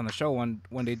on the show one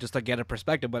day, just to get a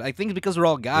perspective. But I think because we're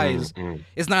all guys,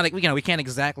 it's not like we can't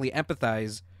exactly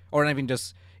empathize or even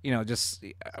just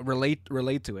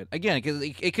relate to it. Again,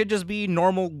 it could just be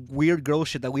normal weird girl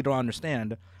shit that we don't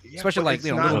understand, especially like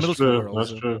middle school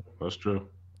girls. That's true.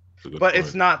 But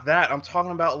it's not that. I'm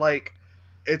talking about, like,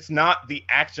 it's not the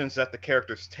actions that the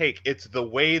characters take. It's the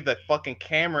way the fucking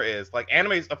camera is. Like,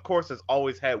 animes, of course, has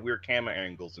always had weird camera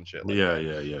angles and shit. Like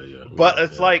Yeah. But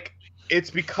it's like,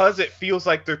 it's because it feels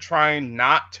like they're trying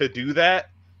not to do that.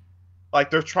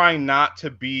 Like, they're trying not to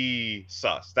be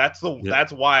sus. That's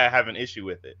why I have an issue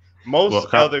with it.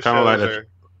 Most other shows are.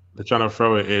 They're trying to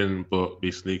throw it in, but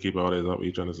be sneaky about it. Is that what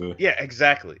you're trying to say? Yeah,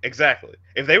 exactly.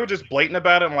 If they were just blatant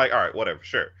about it, I'm like, all right, whatever,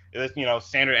 sure. It's,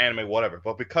 standard anime, whatever.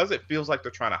 But because it feels like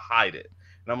they're trying to hide it,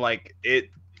 and I'm like,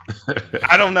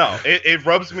 I don't know. It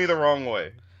rubs me the wrong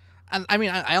way. And I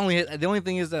mean, the only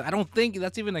thing is that I don't think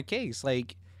that's even the case.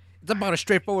 Like, it's about as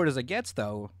straightforward as it gets,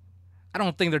 though. I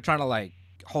don't think they're trying to, like,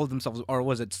 hold themselves, or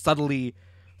was it subtly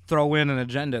throw in an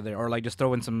agenda there, or like just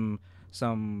throw in some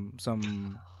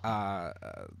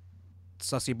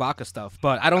sussy baka stuff.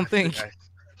 But I don't think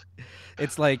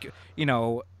it's like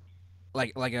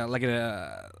like a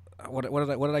what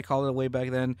did I call it way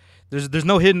back then? There's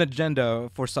no hidden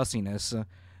agenda for sussiness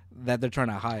that they're trying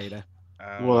to hide.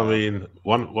 Well, I mean,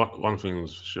 one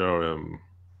thing's sure,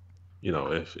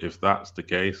 if that's the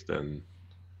case, then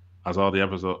as all the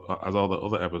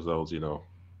other episodes,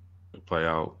 play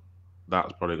out,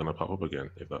 that's probably gonna pop up again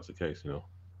if that's the case,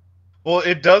 Well,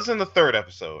 it does in the 3rd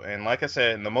episode, and like I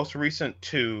said, in the most recent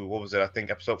 2, what was it? I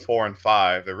think episode 4 and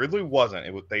 5, there really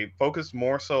wasn't. They focused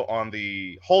more so on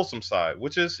the wholesome side,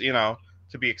 which is to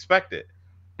be expected.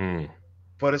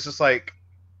 But it's just like,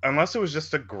 unless it was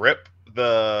just to grip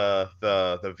the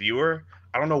viewer,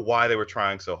 I don't know why they were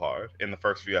trying so hard in the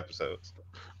first few episodes.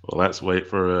 Well, let's wait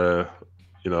for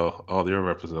all the other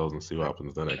episodes and see what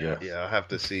happens then. I guess. Yeah, I have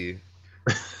to see.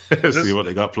 See what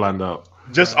they got planned out.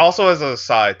 Just also as an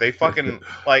aside, they fucking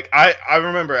like I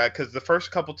remember because the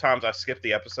first couple times I skipped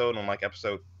the episode on like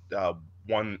episode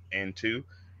 1 and 2,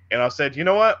 and I said, you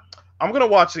know what, I'm gonna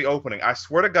watch the opening. I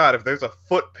swear to God, if there's a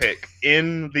foot pick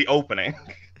in the opening,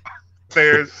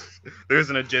 there's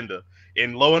an agenda.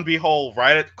 And lo and behold,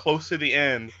 right at close to the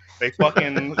end, they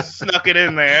fucking snuck it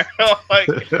in there. Like,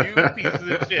 you pieces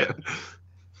of shit.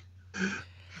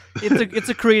 It's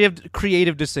a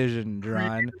creative decision,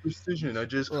 Duran. Decision. I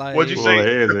just Like- what'd you say?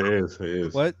 Well, it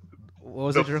is. What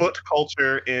was The it? Duran? foot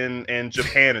culture in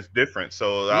Japan is different.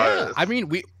 So Yeah, I mean,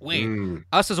 wait. Mm.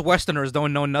 Us as Westerners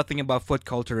don't know nothing about foot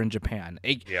culture in Japan.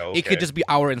 It okay. could just be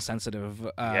our insensitive,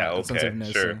 Yeah, okay,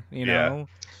 insensitiveness. sure. You Yeah. know,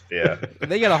 yeah.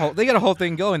 they got a whole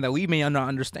thing going that we may not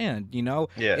understand. You know,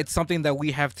 Yeah. it's something that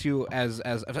we have to, as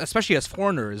especially as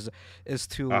foreigners, is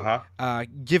to Uh-huh.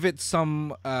 give it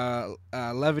some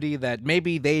levity that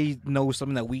maybe they know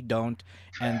something that we don't,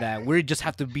 and that we just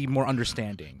have to be more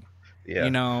understanding. Yeah.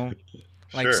 You know.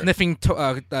 Like Sure. sniffing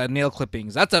nail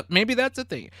clippings. That's a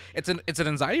thing. It's an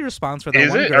anxiety response for that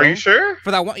Is one it? girl. Are you sure?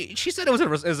 For that one, she said it was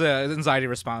an anxiety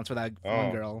response for that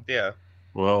one girl. Yeah.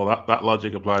 Well, that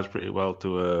logic applies pretty well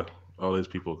to all these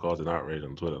people causing outrage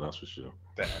on Twitter. That's for sure.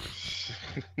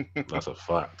 That's a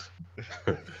fact.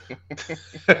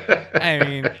 I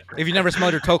mean, if you never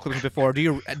smelled your toe clippings before, do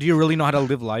you really know how to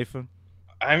live life?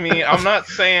 I mean, I'm not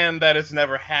saying that it's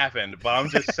never happened, but I'm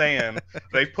just saying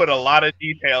they put a lot of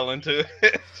detail into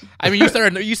it. I mean, you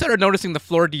started noticing the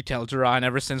floor detail, Duran,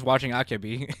 ever since watching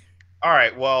Akebi. All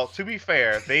right. Well, to be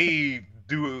fair, they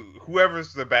do.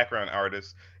 Whoever's the background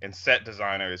artist and set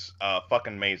designer is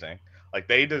fucking amazing. Like,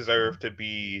 they deserve to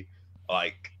be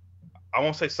like, I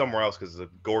won't say somewhere else because it's a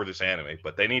gorgeous anime,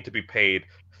 but they need to be paid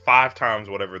 5 times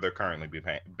whatever they're currently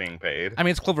being paid. I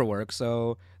mean, it's Cloverworks,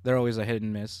 so they're always a hit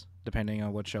and miss depending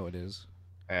on what show it is.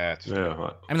 Yeah. It's Yeah.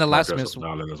 Like, I mean, the My last Dress miss. Up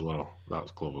Darling as well. That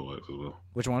was Cloverworks as well.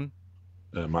 Which one?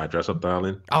 My Dress Up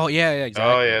Darling. Oh yeah,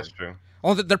 exactly. Oh yeah, it's true.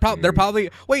 Oh, they're probably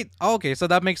wait. Oh, okay, so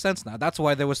that makes sense now. That's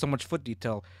why there was so much foot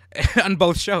detail on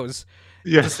both shows.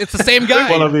 Yes. It's the same guy.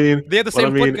 Well, I mean, They had the well,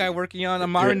 same I foot mean, guy working on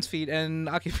Amarin's feet and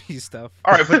Akebi's stuff.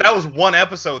 All right, but that was one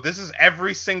episode. This is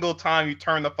every single time you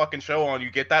turn the fucking show on, you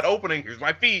get that opening. Here's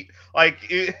my feet. Like,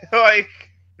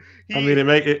 I mean,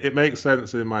 it makes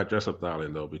sense in My Dress Up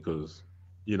Darling though, because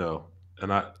and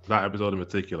that episode in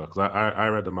particular, because I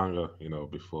read the manga,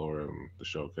 before the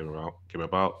show came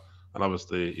about, and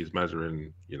obviously he's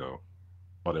measuring,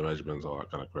 body measurements, all that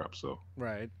kind of crap. So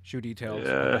Right, shoe details.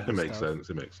 yeah, and it makes stuff. sense.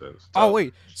 It makes sense. Oh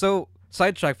wait, so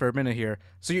sidetrack for a minute here.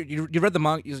 So you read the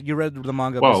manga? You read the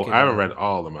manga? Well, Biscuit, I haven't right? read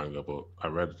all the manga, but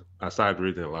I started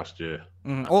reading it last year.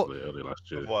 Mhm. Oh, Actually, early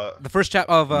last year. what? the first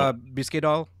chapter of Biscuit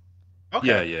Doll.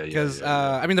 Okay. Yeah. Because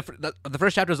yeah. I mean the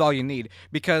first chapter is all you need,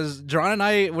 because John and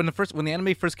I when the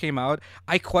anime first came out,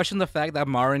 I questioned the fact that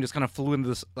Marin just kind of flew into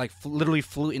this, like literally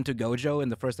flew into Gojo in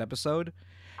the first episode,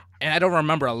 and I don't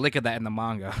remember a lick of that in the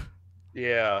manga.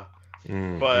 Yeah.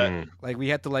 Mm, but- mm. Like we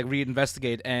had to like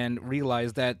reinvestigate and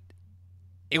realize that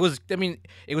it was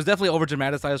definitely over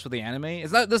dramatized for the anime.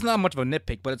 There's not much of a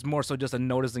nitpick, but it's more so just a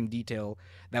noticing detail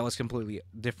that was completely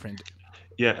different.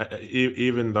 Yeah,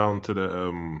 even down to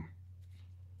the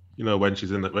when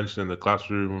she's in the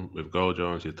classroom with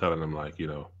Gojo and she's telling him, like,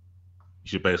 you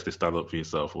should basically stand up for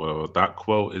yourself. Well, that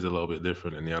quote is a little bit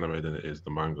different in the anime than it is the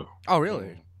manga. Oh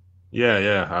really?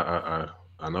 Yeah.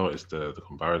 I noticed the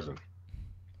comparison.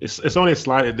 It's only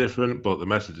slightly different, but the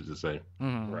message is the same.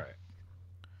 Mhm. Right.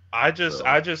 I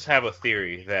just have a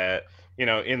theory that,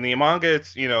 in the manga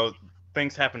it's,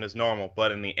 things happen as normal,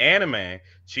 but in the anime,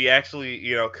 she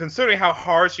actually, considering how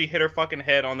hard she hit her fucking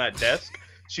head on that desk,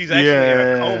 she's actually in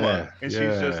a coma, and she's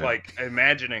just like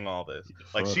imagining all this.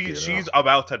 Like she's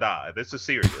about to die. This is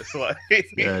serious. Like,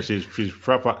 Yeah, she's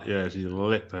proper. Yeah, she's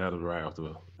licked her head right after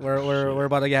her. We're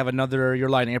about to have another Your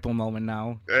Lie in April moment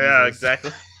now. yeah, Jesus.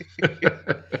 exactly.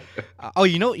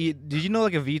 Did you know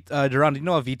like Duran, did you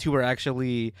know a VTuber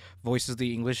actually voices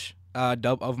the English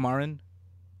dub of Marin?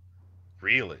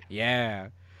 Really? Yeah.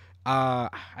 I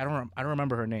don't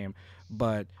remember her name,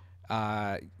 but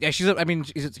yeah, she's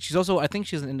also, I think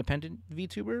she's an independent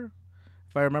VTuber,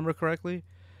 if I remember correctly.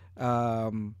 They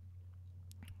don't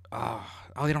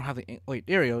have the wait,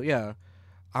 Ariel, yeah.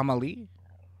 Amalie?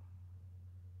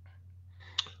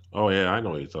 Oh yeah, I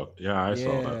know what you're talking. Yeah, I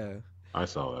saw that. Yeah. I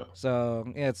saw that. So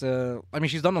yeah, it's I mean,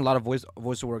 she's done a lot of voice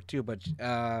work too, but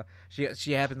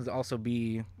she happens to also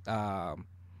be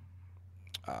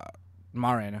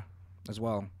Marin as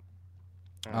well.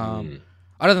 Mm.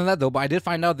 Other than that, though, but I did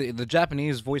find out the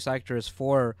Japanese voice actress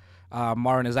for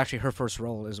Marin is actually her first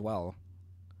role as well.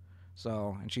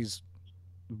 So, and she's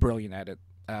brilliant at it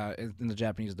in the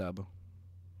Japanese dub.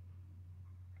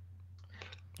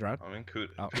 Right? I mean,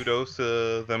 kudos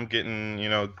to them getting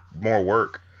more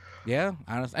work. Yeah,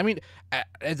 honestly, I mean, I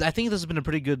think this has been a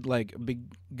pretty good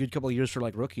good couple of years for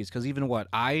like rookies because even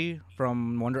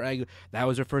from Wonder Egg, that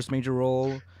was her first major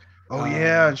role. Oh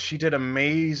yeah, and she did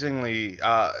amazingly.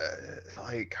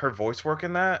 Like her voice work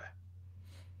in that.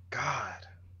 God,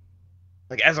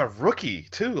 like as a rookie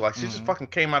too. Like she just fucking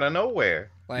came out of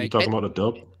nowhere. You talking about the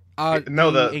dub?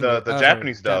 No, the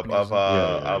Japanese dub Japanese.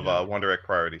 of Wonder Egg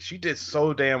Priority. She did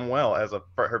so damn well as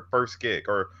her first gig,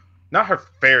 or not her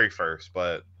very first,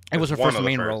 but it was her first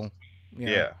main role.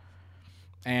 Yeah.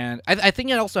 And I think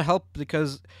it also helped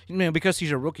because because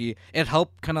she's a rookie, it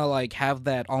helped kind of like have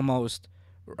that almost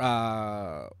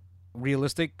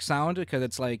realistic sound because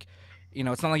it's like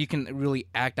it's not like you can really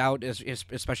act out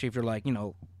especially if you're like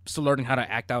still learning how to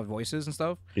act out voices and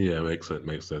stuff. Yeah, makes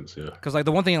sense. Yeah, because like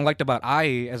the one thing I liked about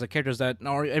Ai as a character is that,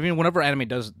 or I mean, whenever anime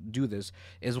does do this,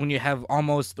 is when you have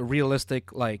almost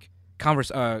realistic like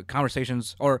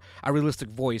conversations or a realistic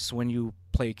voice when you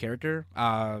play a character.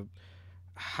 How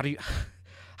do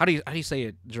you say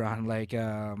it, John? Like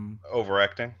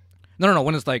overacting? No.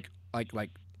 When it's like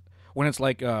when it's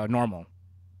like normal.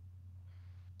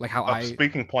 Like how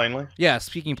speaking plainly. Yeah,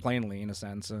 speaking plainly in a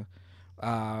sense.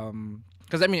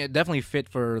 Because I mean, it definitely fit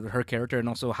for her character and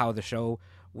also how the show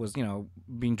was,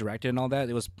 being directed and all that.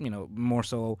 It was, more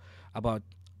so about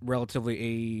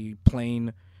relatively a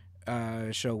plain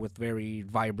show with with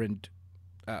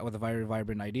a very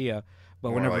vibrant idea. But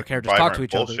More whenever like characters talk to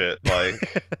each bullshit,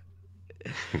 like.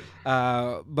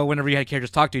 But whenever you had characters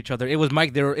talk to each other, it was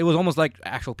it was almost like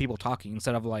actual people talking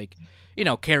instead of like,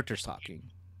 characters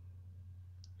talking.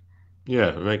 Yeah,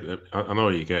 I know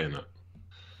what you're getting at.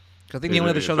 I think the only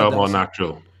other show felt that more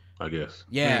natural, I guess.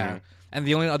 Yeah, and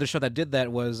the only other show that did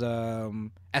that was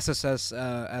SSS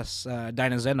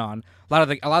Dynazenon. A lot of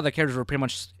the characters were pretty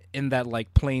much in that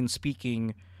like plain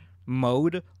speaking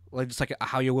mode, like just like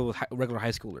how you would with regular high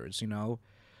schoolers, Well,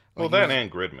 like, that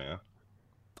and Gridman.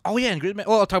 Oh yeah, and Gridman.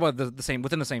 Well, I'll talk about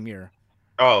within the same year.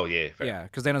 Oh yeah, fair. Yeah,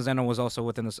 because Dynazenon was also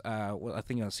within this. I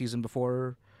think a season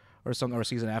before, or something, or a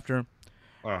season after.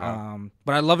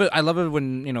 But I love it. I love it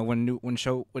when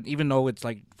even though it's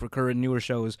like for current newer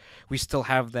shows, we still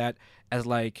have that as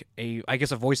like a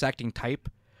voice acting type.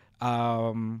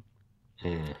 Because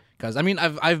I mean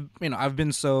I've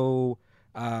been so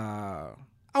I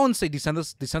wouldn't say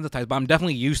desensitized, but I'm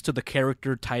definitely used to the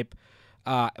character type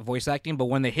voice acting. But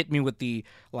when they hit me with the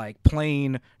like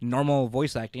plain normal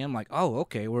voice acting, I'm like, oh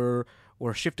okay, we're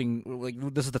shifting. Like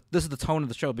this is the tone of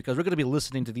the show because we're going to be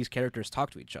listening to these characters talk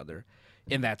to each other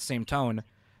in that same tone,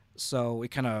 so it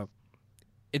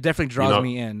definitely draws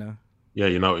me in. Yeah,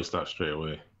 you notice that straight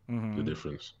away. The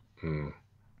difference. I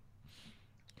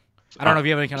don't know if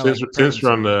you have any kind of since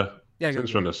we're on the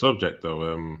subject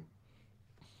though.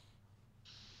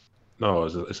 No,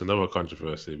 it's another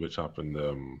controversy which happened.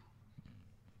 I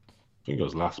think it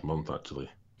was last month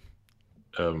actually.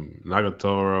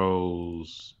 Nagatoro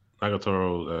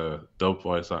dub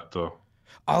voice actor.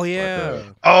 Oh yeah.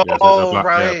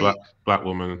 Right. Yeah, black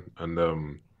woman, and the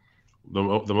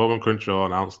moment Crunchyroll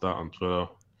announced that on Twitter,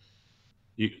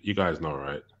 you guys know,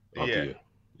 right? Yeah.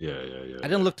 Yeah. I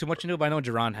didn't look too much into it, but I know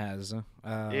Jiran has.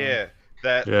 They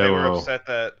were upset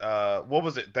that what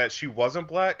was it, that she wasn't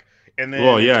black, and then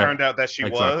it turned out that she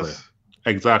was.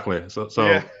 Exactly. So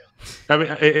yeah. I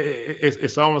mean,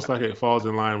 it's almost like it falls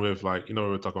in line with like we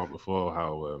were talking about before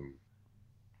how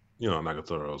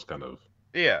Nagatoro's kind of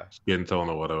skin tone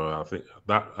or whatever. I think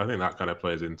that kind of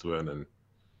plays into it, and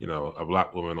a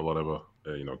black woman or whatever,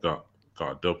 got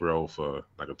a dub role for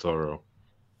Nagatoro,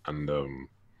 and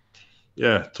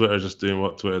Twitter just doing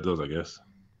what Twitter does, I guess.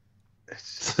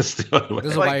 It's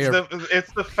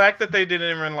the fact that they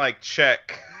didn't even like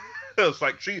check. It's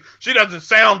like she doesn't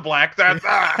sound black. That's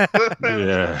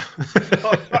yeah,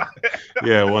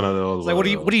 yeah, one of those. Like, what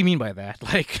do you mean by that?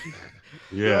 Like,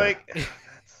 yeah, like.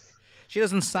 She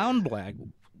doesn't sound black.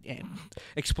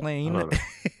 Explain.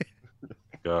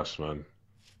 Gosh, man.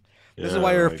 This is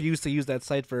why I refuse to use that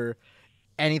site for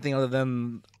anything other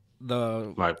than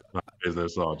the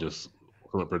business or just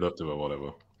productive or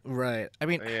whatever. Right. I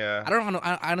mean, yeah. I don't know.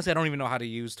 Honestly, I don't even know how to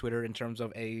use Twitter in terms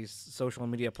of a social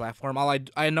media platform. All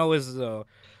I know is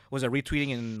was it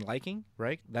retweeting and liking,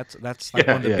 right? That's like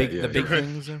one of the big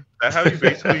things. Is that how you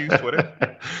basically use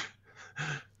Twitter?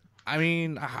 I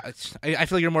mean, I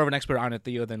feel like you're more of an expert on it,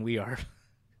 Theo, than we are.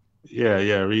 Yeah,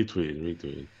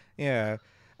 retweet. Yeah.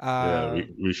 Yeah, Uh,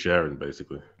 resharing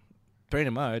basically. Pretty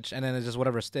much, and then it's just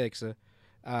whatever sticks.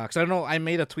 Because I don't know, I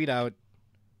made a tweet out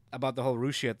about the whole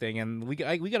Rusia thing, and we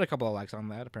got a couple of likes on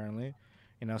that apparently.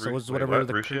 So it was Wait, whatever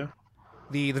what? Russia?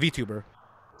 the VTuber,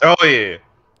 Oh yeah.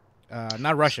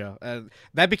 not Russia.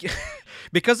 That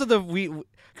because of the we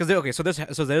because okay, so there's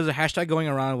a hashtag going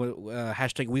around with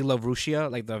hashtag We Love Rusia,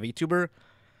 like the VTuber,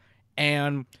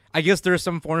 and I guess there's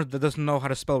some foreigner that doesn't know how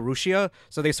to spell Rusia,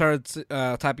 so they started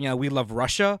typing out We Love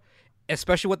Russia.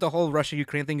 Especially with the whole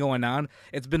Russia-Ukraine thing going on,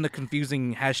 it's been a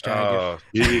confusing hashtag.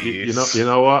 You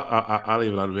know what? I'll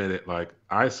even admit it. Like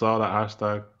I saw that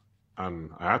hashtag, and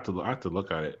I had to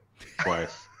look at it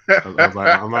twice. I'm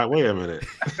like, wait a minute.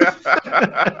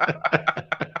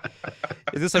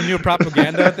 Is this some new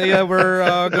propaganda they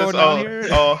were going on here?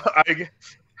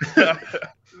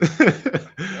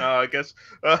 I guess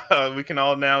we can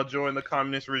all now join the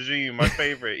communist regime. My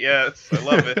favorite. Yes, I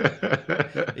love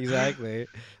it. Exactly.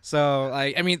 So,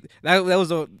 like, I mean, that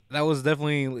was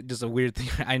definitely just a weird thing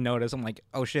I noticed. I'm like,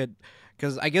 oh shit,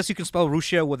 because I guess you can spell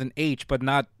Russia with an H, but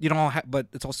not you don't. But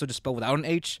it's also just spelled without an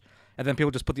H, and then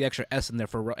people just put the extra S in there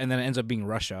and then it ends up being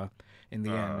Russia in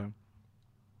the end.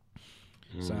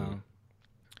 So.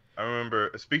 I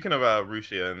remember speaking about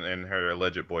Russia and her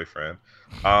alleged boyfriend.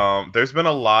 There's been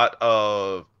a lot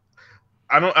of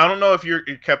I don't know if you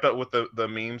kept up with the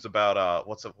memes about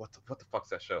what the fuck's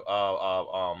that show?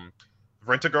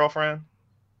 Rent a Girlfriend.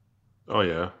 Oh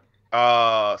yeah.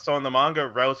 So in the manga,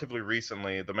 relatively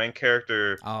recently, the main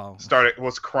character Oh.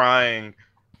 was crying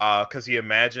because he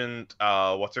imagined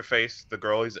what's her face, the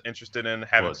girl he's interested in,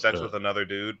 having sex with another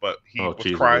dude, but he was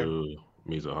crying.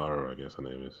 Mizuhara, I guess her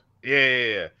name is.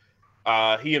 Yeah.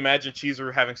 He imagined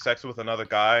Chizuru having sex with another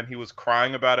guy, and he was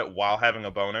crying about it while having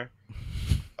a boner.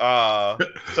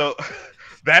 So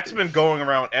that's been going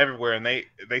around everywhere, and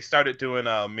they started doing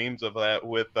memes of that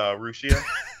with Russia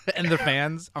and the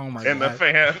fans. Oh my god! And the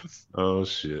fans. Oh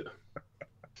shit!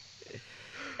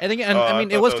 And again, I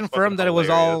mean, it was confirmed that it was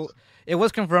all. It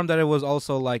was confirmed that it was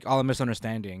also like all a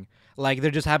misunderstanding. Like they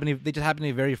just happened to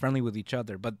be very friendly with each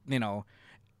other, but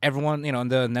everyone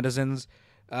and the netizens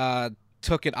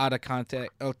took it out of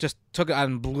context, just took it out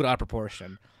and blew it out of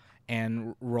proportion,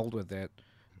 and rolled with it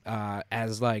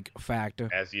as like fact.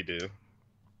 As you do.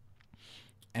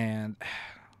 And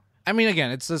I mean,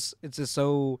 again, it's just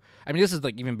so. I mean, this is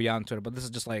like even beyond Twitter, but this is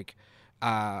just like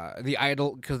the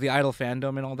idol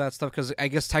fandom and all that stuff. Because I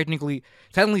guess technically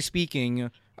speaking,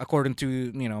 according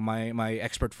to my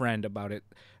expert friend about it,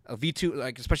 V2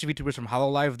 like especially VTubers from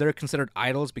Hololive, they're considered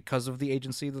idols because of the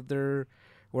agency that they're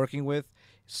working with.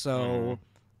 So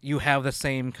you have the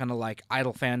same kind of like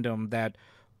idol fandom that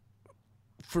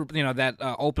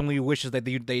openly wishes that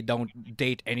they don't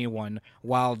date anyone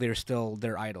while they're still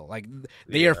their idol. Like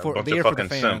they are for the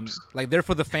fans. Simps. Like they're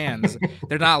for the fans.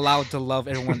 They're not allowed to love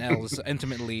everyone else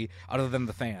intimately other than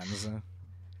the fans.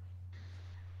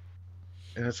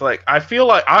 And it's like I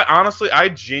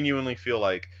genuinely feel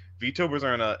like VTubers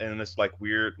are in this like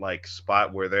weird like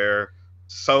spot where they're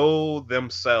so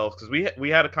themselves, because we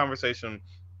had a conversation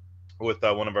with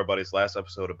one of our buddies last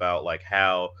episode about like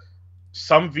how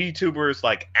some VTubers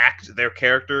like act their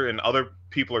character and other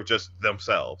people are just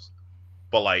themselves,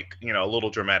 but like a little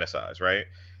dramatized, right?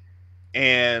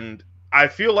 And I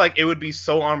feel like it would be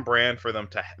so on brand for them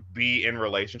to be in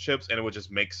relationships, and it would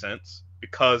just make sense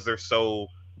because they're so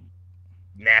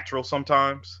natural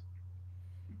sometimes.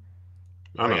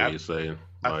 I know what you're saying.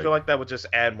 I feel like that would just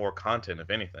add more content, if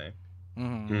anything.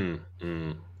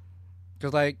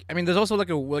 Because like I mean, there's also like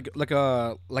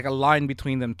a line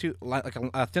between them too, like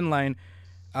a thin line,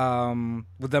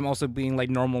 with them also being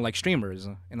like normal like streamers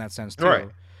in that sense too. Right.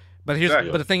 But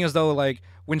but the thing is though, like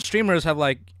when streamers have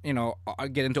like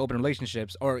get into open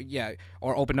relationships or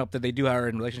open up that they are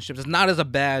in relationships, it's not as a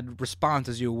bad response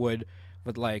as you would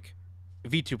with like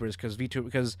VTubers,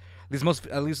 because these most,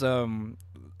 at least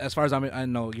as far as I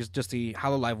know, just the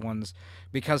Hololive ones,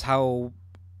 because how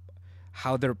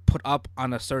they're put up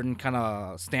on a certain kind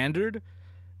of standard,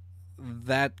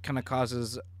 that kind of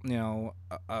causes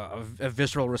a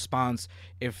visceral response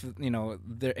if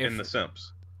they're in the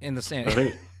Simps. In the same. I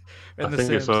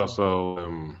think it's also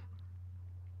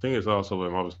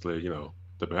obviously the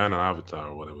behind an avatar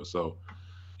or whatever. So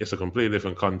it's a completely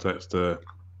different context to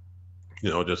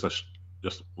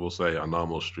just we'll say a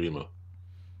normal streamer.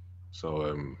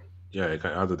 So it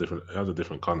has a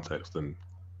different context, and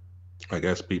I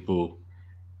guess people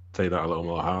take that a little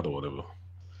more hard or whatever.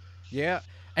 Yeah,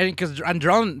 I mean, because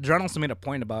John also made a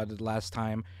point about it last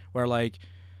time, where like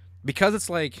because it's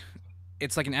like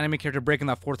an anime character breaking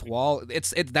that fourth wall.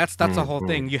 That's the whole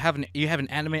thing. You have an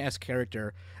anime-esque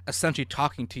character essentially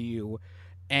talking to you,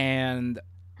 and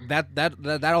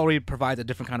that already provides a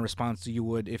different kind of response than you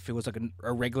would if it was like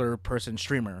a regular person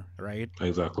streamer, right?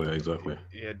 Exactly.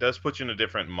 Yeah, it does put you in a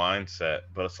different mindset,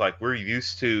 but it's like we're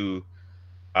used to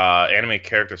anime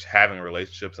characters having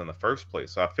relationships in the first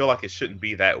place, so I feel like it shouldn't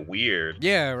be that weird.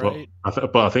 Yeah, But right.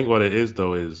 I think what it is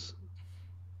though is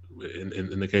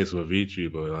in the case of a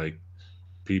VTuber, like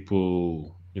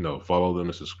people, follow them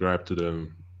and subscribe to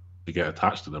them to get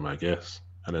attached to them, I guess,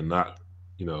 and then that,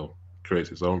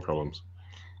 creates its own problems.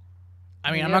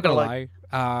 I mean, I'm Yeah, not but gonna like,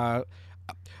 lie.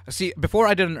 See, before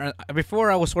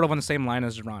I was sort of on the same line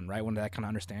as Ron, right? When that kind of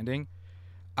understanding.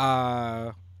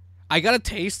 I got a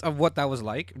taste of what that was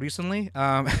like recently.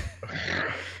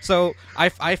 So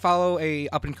I follow a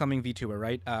up and coming VTuber,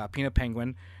 right? Peanut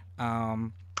Penguin,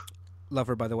 love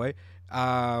her by the way,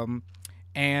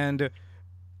 and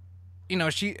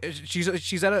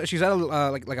she's at a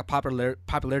like a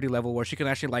popularity level where she can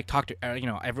actually like talk to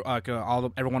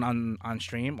everyone on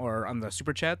stream or on the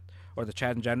super chat or the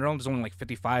chat in general. There's only like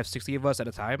 55, 60 of us at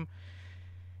a time.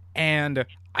 And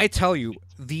I tell you,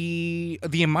 the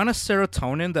amount of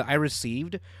serotonin that I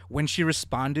received when she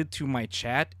responded to my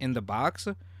chat in the box,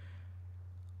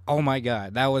 oh my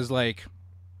god, that was like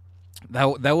there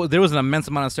was an immense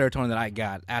amount of serotonin that I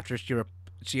got after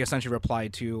she essentially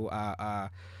replied to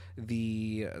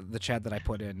the chat that I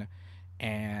put in,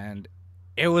 and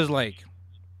it was like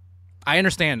I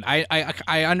understand.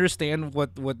 I understand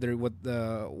what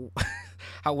the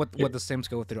how what the Sims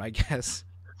go through, I guess.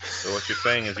 so what you're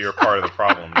saying is you're a part of the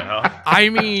problem now. I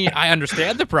mean, I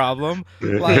understand the problem.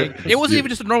 Like, it wasn't even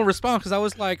just a normal response because I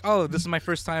was like, "Oh, this is my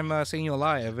first time seeing you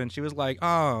live," and she was like,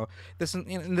 "Oh, this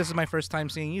is my first time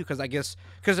seeing you," because I guess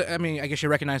she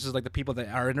recognizes like the people that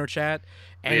are in her chat,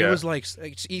 and it Yeah. was like,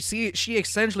 she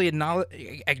essentially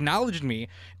acknowledged me,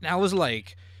 and I was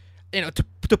like,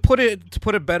 to put it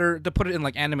in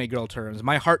like anime girl terms,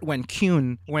 my heart went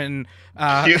Kyun when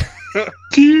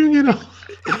you know.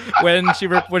 when she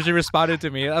responded to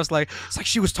me. I was like, it's like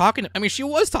she was talking. I mean, she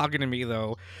was talking to me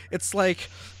though. It's like,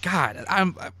 God,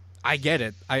 I get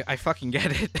it. I fucking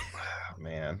get it.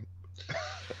 Man,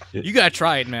 You gotta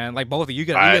try it, man. Like both of you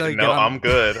gotta. no, I'm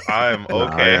good. I'm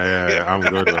okay. Yeah, I'm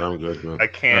good, man. I'm good, man. I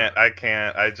can't.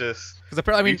 I just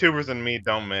I mean, YouTubers and me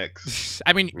don't mix.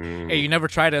 I mean, Mm. hey,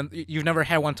 you've never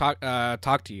had one talk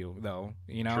to you though.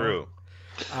 You know. True.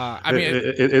 I mean,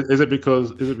 Is it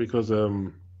because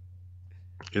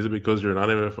you're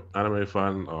an anime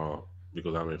fan, or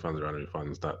because anime fans are anime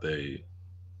fans that they,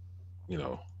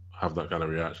 have that kind of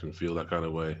reaction, feel that kind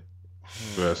of way,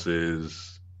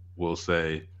 versus, we'll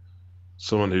say,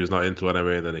 someone who's not into anime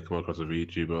and then they come across a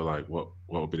VTuber, like what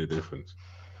would be the difference?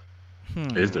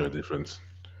 Is there a difference?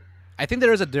 I think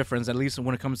there is a difference, at least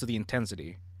when it comes to the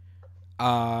intensity.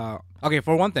 Okay,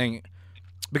 for one thing,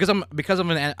 because I'm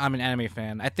an anime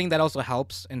fan, I think that also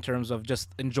helps in terms of just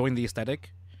enjoying the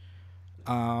aesthetic.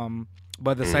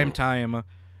 But at the same time,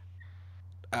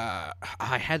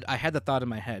 I had the thought in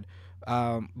my head.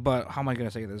 But how am I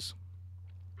gonna say this?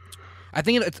 I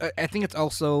think it's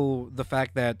also the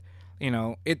fact that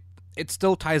it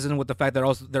still ties in with the fact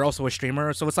that they're also a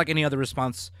streamer, so it's like any other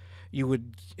response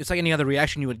it's like any other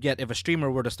reaction you would get if a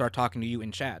streamer were to start talking to you in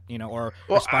chat, or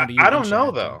Well, respond to you. I in don't know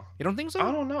chat. though. You don't think so?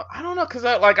 I don't know because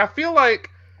I feel like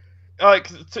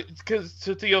because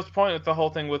to Theo's point with the whole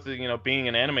thing with the, being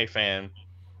an anime fan,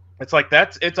 it's like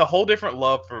it's a whole different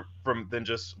love from than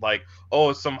just like,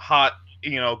 oh, some hot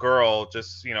girl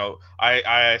just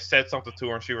I said something to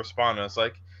her and she responded. It's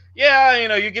like,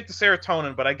 yeah, you get the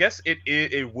serotonin, but I guess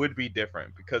it would be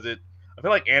different because I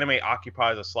feel like anime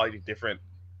occupies a slightly different,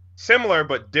 similar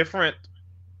but different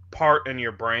part in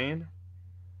your brain,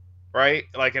 right?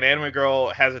 Like an anime girl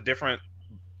has a different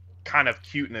kind of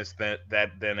cuteness than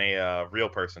a real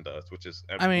person does, which is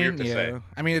weird to say.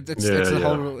 I mean, it's Yeah,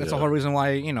 the whole reason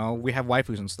why we have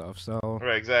waifus and stuff. So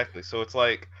Right, exactly. So it's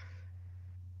like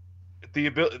the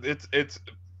ability. It's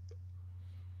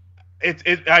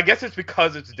I guess it's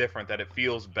because it's different that it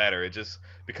feels better. It just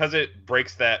because it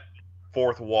breaks that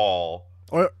fourth wall.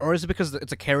 or is it because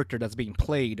it's a character that's being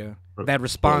played that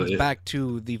responds back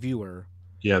to the viewer?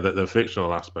 Yeah, the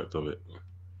fictional aspect of it.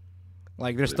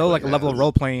 Like there's still like a level of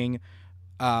role playing,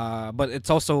 but it's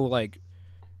also like,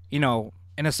 in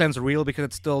a sense real because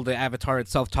it's still the avatar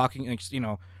itself talking,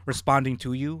 responding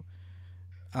to you.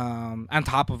 On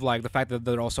top of like the fact that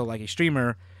they're also like a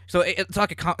streamer, so it's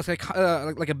like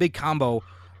like a big combo,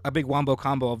 a big wombo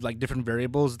combo of like different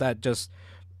variables that just,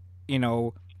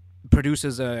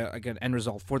 produces like an end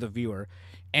result for the viewer.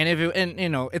 And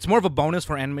it's more of a bonus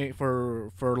for anime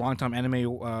for long-time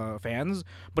anime fans.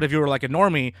 But if you were like a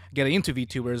normie getting into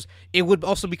VTubers, it would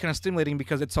also be kind of stimulating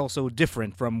because it's also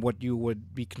different from what you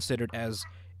would be considered as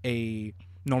a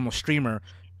normal streamer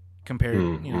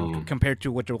compared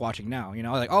to what you're watching now.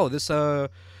 Like, oh, this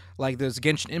like this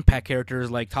Genshin Impact character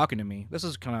is like talking to me. This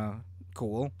is kind of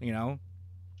cool.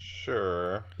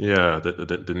 Sure. Yeah,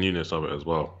 the newness of it as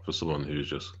well for someone who's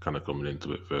just kind of coming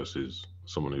into it versus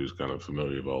someone who's kind of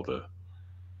familiar with all the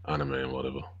anime and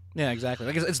whatever. Yeah, exactly.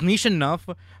 Like it's niche enough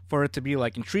for it to be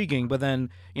like intriguing, but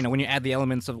then when you add the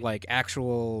elements of like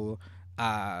actual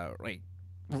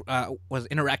was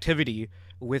interactivity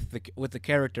with the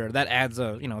character, that adds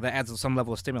some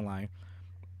level of stimuli.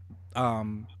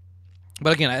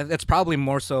 But again, it's probably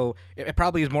more so. It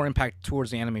probably is more impact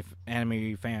towards the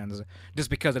anime fans,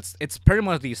 just because it's pretty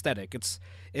much the aesthetic.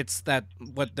 It's that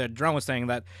what the drone was saying,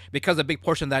 that because a big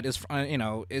portion of that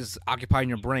is occupying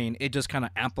your brain, it just kind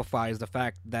of amplifies the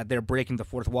fact that they're breaking the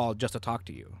fourth wall just to talk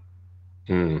to you.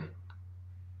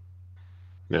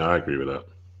 Yeah, I agree with that.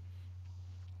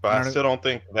 But I still don't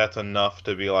think that's enough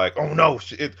to be like, oh no,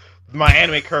 my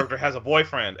anime character has a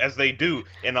boyfriend, as they do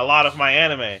in a lot of my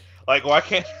anime. Like, why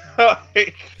can't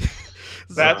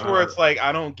that's where it's like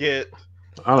I don't get.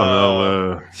 I don't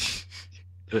know.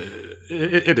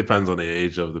 It depends on the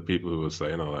age of the people who are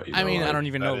saying all that. I mean, I don't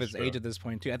even know if it's age at this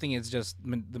point too. I think it's just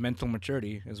the mental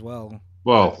maturity as well.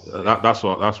 Well, that's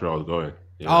where I was going.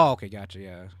 Yeah. Oh, okay, gotcha.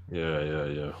 Yeah.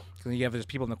 Yeah. Because you have these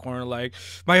people in the corner like,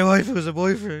 my wife has a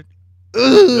boyfriend.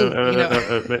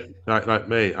 Like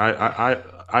me,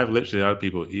 I've literally had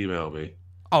people email me.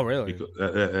 Oh, really?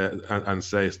 And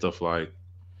say stuff like,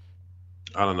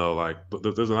 I don't know, like, but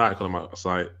there's an article on my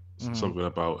site, something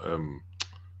about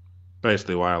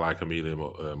basically why I like Amelia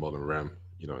more than Rem,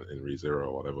 in ReZero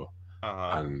or whatever.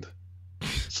 And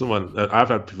I've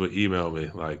had people email me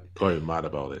like going mad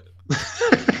about it.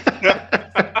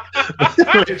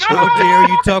 How dare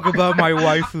you talk about my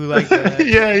waifu like that?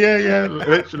 Yeah.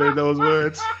 Literally those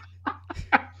words.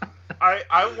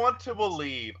 I want to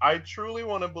believe, I truly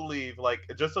want to believe, like,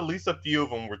 just at least a few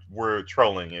of them were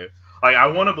trolling you. Like, I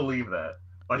want to believe that.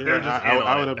 Like, they're just.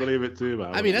 I want to believe it too,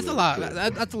 man. I mean, that's a lot.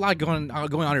 That's a lot going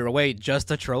on your way just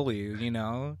to troll you.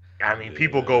 I mean,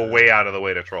 people go way out of the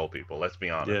way to troll people. Let's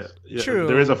be honest. Yeah. True.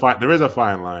 There is a fine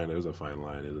line. There's a fine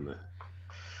line, isn't there?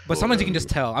 But sometimes you can just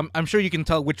tell. I'm sure you can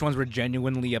tell which ones were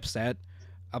genuinely upset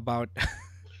about.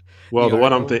 Well, the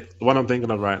one I'm thinking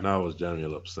of right now was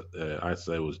genuinely upset. I'd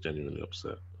say was genuinely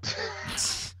upset.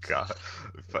 God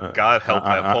help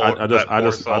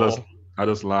that soul. I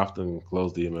just laughed and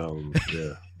closed the email. And,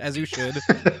 yeah, as you should.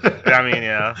 I mean,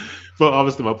 yeah. But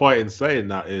obviously, my point in saying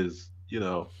that is,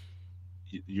 you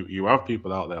have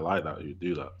people out there like that who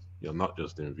do that. Not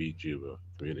just in VTuber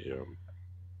community.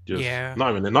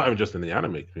 Not even just in the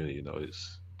anime community.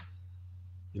 It's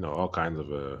all kinds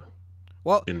of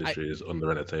industry is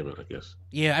under entertainment, I guess.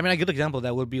 Yeah, I mean, a good example of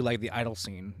that would be like the idol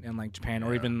scene in like Japan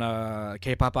or even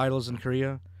K-pop idols in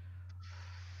Korea.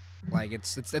 Like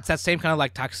it's that same kind of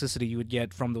like toxicity you would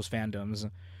get from those fandoms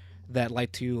that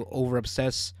like to over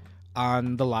obsess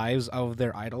on the lives of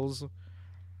their idols.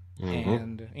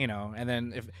 And and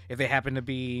then if they happen to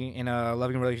be in a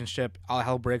loving relationship, all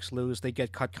hell breaks loose. They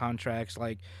get cut contracts.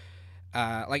 Like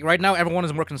right now, everyone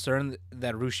is more concerned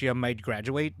that Rushia might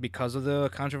graduate because of the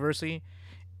controversy.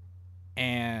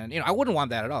 And I wouldn't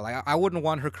want that at all. Like I wouldn't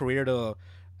want her career to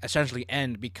essentially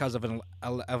end because of an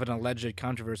alleged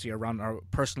controversy around our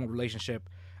personal relationship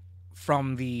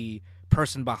from the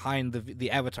person behind the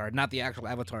avatar, not the actual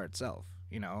avatar itself.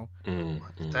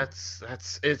 That's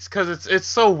it's because it's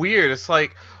so weird. It's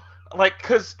like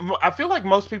because I feel like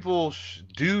most people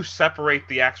do separate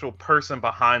the actual person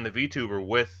behind the VTuber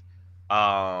with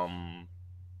the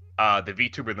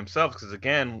VTuber themselves, because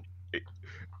again,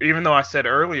 even though I said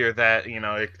earlier that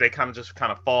they kind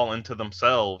of fall into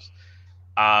themselves,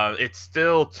 it's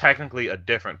still technically a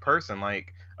different person.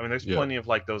 Like, I mean, there's plenty of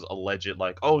like those alleged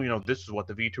like, oh, this is what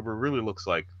the VTuber really looks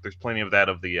like. There's plenty of that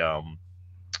of the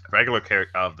regular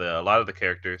character of a lot of the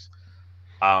characters,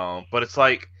 but it's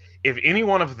like if any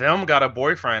one of them got a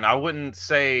boyfriend, I wouldn't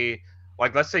say,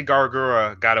 like, let's say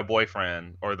Gargura got a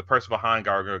boyfriend, or the person behind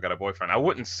Gargura got a boyfriend, I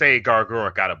wouldn't say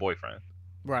Gargura got a boyfriend.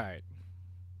 Right.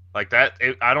 Like that,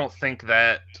 I don't think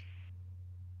that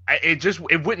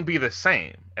it wouldn't be the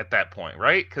same at that point,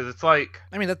 right? Because it's like,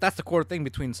 I mean, that's the core thing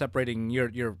between separating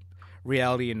your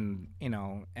reality and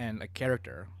and a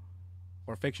character.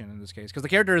 Or fiction in this case, because the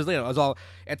character is all.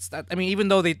 It's that. I mean, even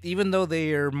though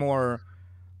they are more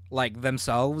like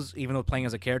themselves, even though playing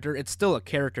as a character, it's still a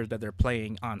character that they're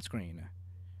playing on screen.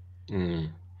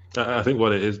 I think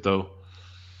what it is though,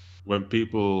 when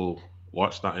people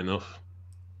watch that enough,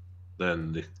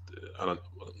 then I don't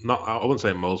not I wouldn't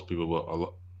say most people,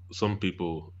 but some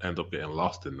people end up getting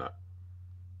lost in that,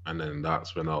 and then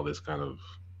that's when all this kind of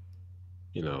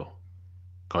you know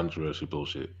controversy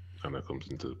bullshit kind of comes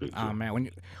into the picture. Oh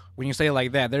man, when you say it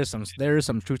like that, there's some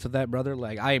truth to that, brother.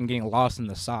 Like I am getting lost in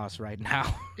the sauce right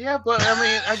now. Yeah, but I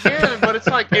mean, again, but it's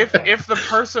like if the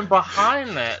person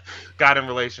behind that got in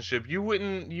relationship, you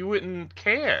wouldn't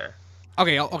care.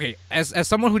 Okay. As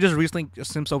someone who just recently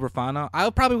simps over Fauna, I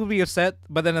probably would be upset,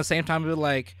 but then at the same time, be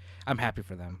like, I'm happy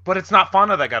for them. But it's not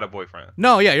Fauna that got a boyfriend.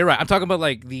 No, yeah, you're right. I'm talking about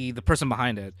like the person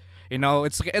behind it. You know,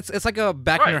 it's like a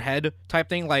back in your head type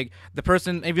thing. Like the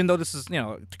person, even though this is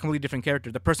a completely different character,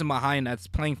 the person behind that's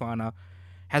playing Fauna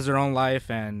has their own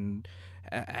life and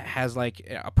has like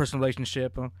a personal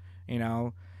relationship. You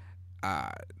know,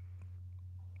 uh,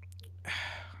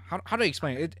 how do I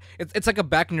explain it? It's like a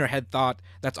back in your head thought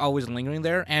that's always lingering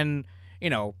there, and you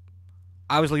know,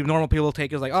 obviously normal people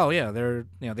take it as like, oh yeah, they're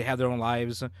they have their own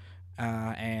lives,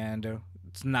 and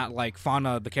it's not like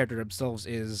Fauna, the character themselves,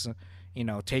 is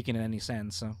taken in any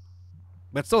sense. So,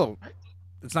 but still,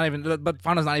 it's not even. But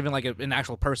Fauna's not even like an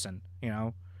actual person.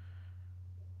 It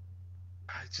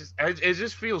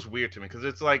just feels weird to me because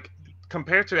it's like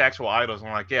compared to actual idols,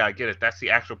 I'm like, yeah, I get it. That's the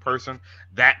actual person.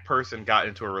 That person got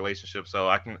into a relationship, so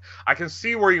I can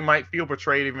see where you might feel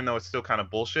betrayed, even though it's still kind of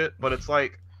bullshit. But it's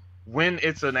like when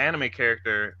it's an anime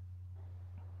character,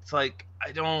 it's like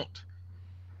I don't.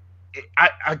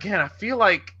 I feel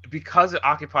like because it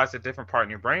occupies a different part in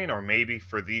your brain, or maybe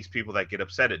for these people that get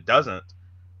upset, it doesn't.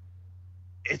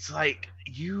 It's like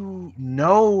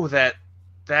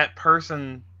that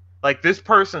person, like this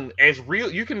person, as real.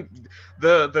 You can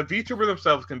the VTuber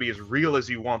themselves can be as real as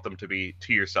you want them to be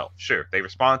to yourself. Sure, they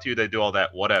respond to you, they do all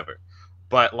that, whatever.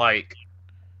 But like,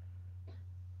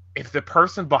 if the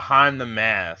person behind the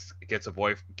mask gets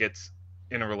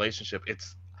in a relationship,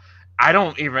 I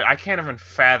can't even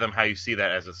fathom how you see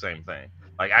that as the same thing.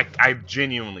 Like I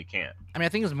genuinely can't. I mean, I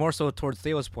think it's more so towards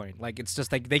Theo's point. Like it's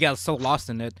just like they got so lost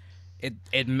in it,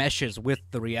 it meshes with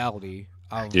the reality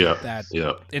of that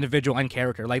individual and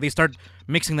character. Like they start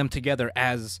mixing them together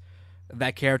as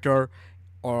that character,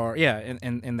 or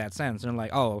in that sense. And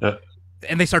like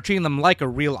and they start treating them like a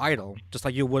real idol, just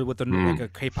like you would with like a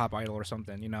K-pop idol or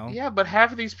something. Yeah, but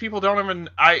half of these people don't even.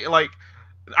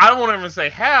 I don't want to even say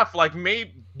half. Like,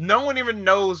 maybe no one even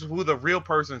knows who the real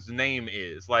person's name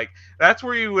is. Like, that's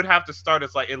where you would have to start.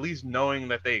 It's like at least knowing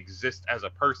that they exist as a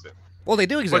person. Well, they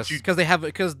do exist because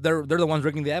they're the ones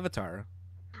rigging the avatar.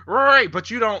 Right,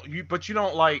 but you don't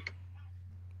like.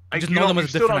 You just know them as a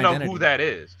still different don't know identity. who that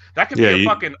is. That could be a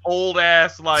fucking old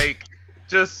ass like.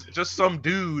 Just some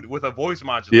dude with a voice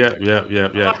modulator. Yeah.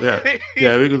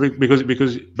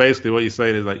 Because basically what you're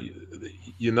saying is like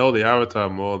you know the avatar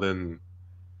more than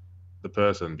the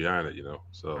person behind it,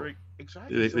 So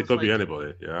exactly. It could be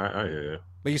anybody. Yeah, I hear you.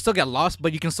 But you still get lost.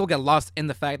 But you can still get lost in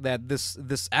the fact that this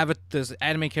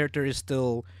anime character is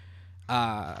still,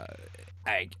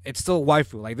 it's still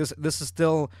waifu. Like this is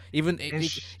still even.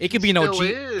 It could be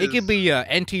it could be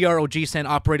NTR or G-Sen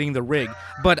operating the rig.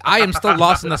 But I am still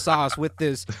lost in the sauce with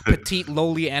this petite,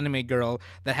 lowly anime girl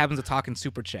that happens to talk in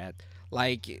super chat.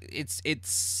 Like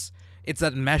it's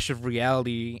that mesh of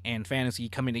reality and fantasy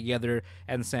coming together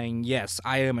and saying, yes,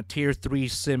 I am a tier 3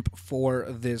 simp for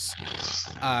this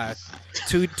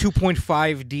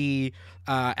 2.5D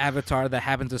avatar that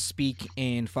happens to speak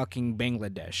in fucking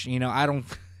Bangladesh.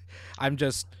 I'm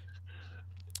just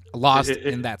lost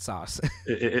in that sauce.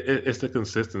 It's the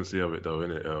consistency of it, though,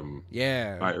 isn't it?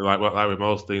 Yeah. Like with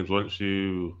most things, once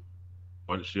you're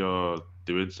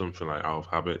doing something like out of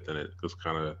habit, then it just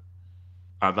kind of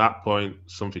at that point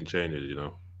something changes,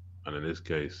 And in this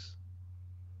case,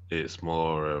 it's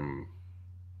more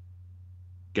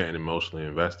getting emotionally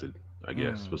invested, I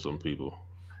guess, for some people.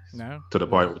 No. To the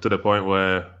point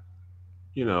where,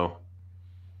 it's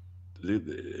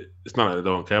not that they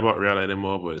don't care about reality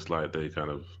anymore, but it's like they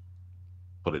kind of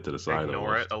put it to the side.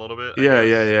 Ignore it a little bit. Yeah.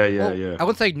 I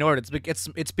wouldn't say ignore it. It's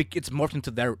morphed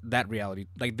into that reality.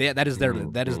 Like that is their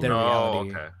reality.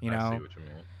 Okay. I see what you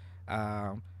mean.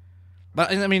 But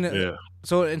I mean,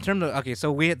 so in terms of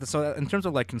in terms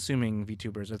of like consuming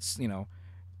VTubers, it's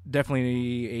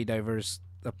definitely a diverse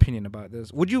opinion about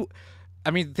this. Would you?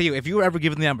 I mean, Theo, if you were ever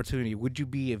given the opportunity, would you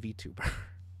be a VTuber?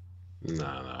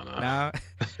 No.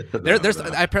 There's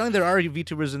apparently there are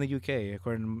VTubers in the UK,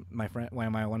 according to my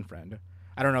one friend.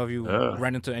 I don't know if you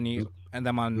ran into any and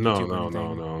them on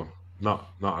YouTube. No,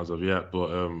 not as of yet. But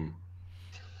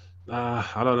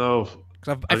I don't know.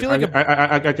 I feel like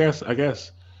I guess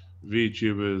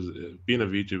VTubers, being a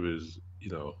VTuber is,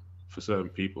 for certain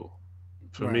people.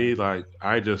 For Right. me, like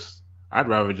I'd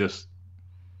rather just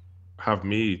have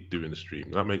me doing the stream.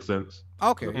 Does that makes sense? As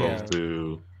Okay. opposed Yeah. Mm.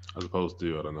 to, I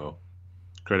don't know,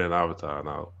 creating an avatar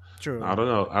now. I True. don't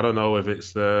know. I don't know if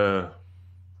it's a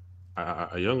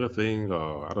younger thing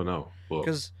or I don't know. But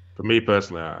Because for me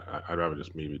personally, I'd rather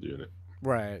just me be doing it.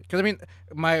 right. Because I mean,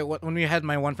 when we had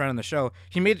my one friend on the show,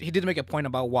 he did make a point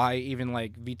about why even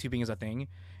like VTubing is a thing,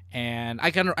 and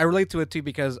I relate to it too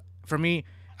because for me,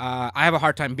 I have a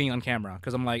hard time being on camera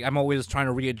because I'm always trying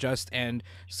to readjust and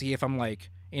see if I'm like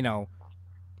you know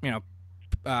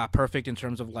perfect in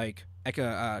terms of like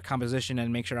a composition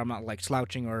and make sure I'm not like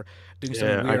slouching or doing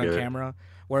something Yeah, I weird on get it. camera.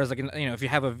 Whereas if you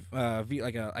have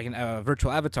a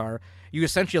virtual avatar, you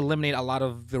essentially eliminate a lot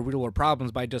of the real world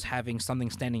problems by just having something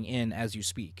standing in as you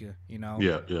speak.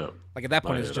 Yeah, yeah. Like at that I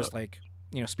point, it's hear that. just like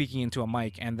speaking into a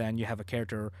mic, and then you have a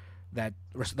character that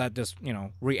just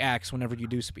reacts whenever you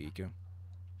do speak.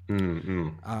 Mm-hmm.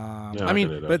 Yeah, I I can mean,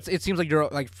 hear that. but it seems like you're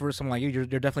like for someone like you,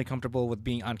 you're definitely comfortable with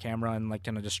being on camera and like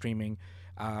kind of just streaming.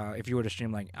 If you were to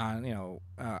stream like on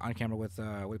on camera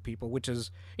with people, which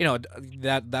is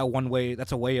that one way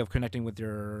that's a way of connecting with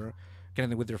your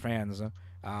fans. In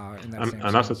that same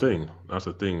And that's the sense. thing. That's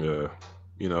the thing.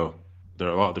 You know, there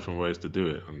are a lot of different ways to do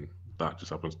it, and that just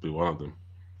happens to be one of them.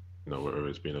 Whether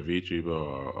it's being a VTuber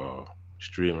or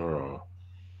streamer or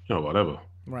whatever.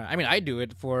 Right. I mean, I do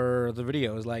it for the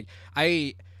videos. Like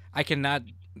I I cannot.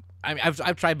 I mean,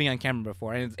 I've tried being on camera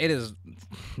before, and it is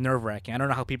nerve wracking. I don't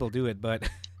know how people do it, but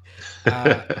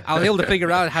I was able to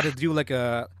figure out how to do like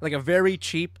a very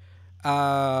cheap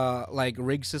like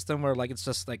rig system where like it's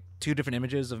just like two different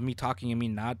images of me talking and me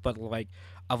not, but like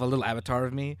of a little avatar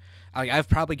of me. Like I've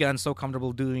probably gotten so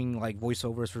comfortable doing like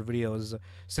voiceovers for videos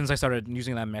since I started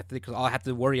using that method because all I have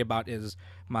to worry about is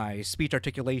my speech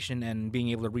articulation and being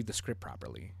able to read the script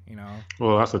properly.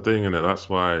 Well, that's the thing, and that's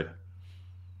why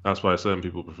certain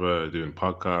people prefer doing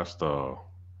podcast or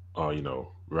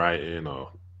writing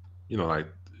or like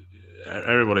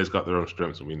everybody's got their own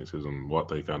strengths and weaknesses and what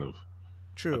they kind of are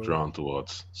True. drawn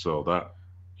towards. So that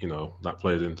that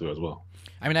plays into it as well.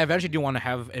 I mean, I eventually do want to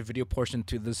have a video portion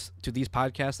to these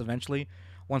podcasts eventually,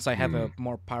 once I have Mm. a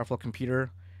more powerful computer,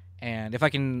 and if I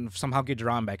can somehow get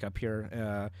Jerron back up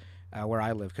here, where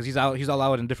I live, because he's all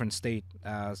out in a different state,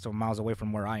 so miles away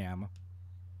from where I am.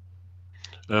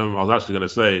 I was actually gonna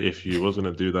say if you was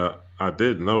gonna do that, I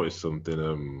did notice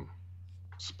something.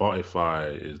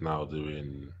 Spotify is now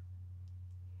doing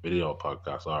video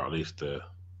podcasts, or at least they're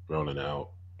rolling it out.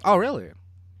 Oh, really?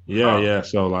 Yeah, Huh. yeah.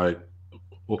 So like,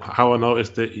 how I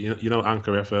noticed it,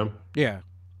 Anchor FM. Yeah.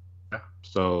 Yeah.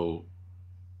 So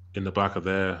in the back of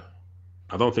there,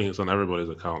 I don't think it's on everybody's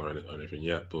account or anything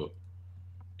yet, but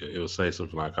it will say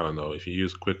something like, I don't know, if you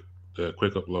use quick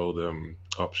upload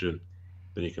option,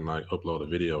 then you can like upload a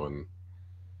video and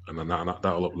then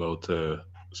that'll upload to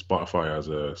Spotify as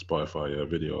a Spotify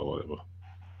video or whatever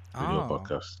video Oh,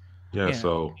 podcast. Yeah, yeah.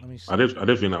 so Let me I see. did I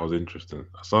did think that was interesting.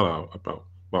 I saw that about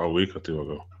a week or two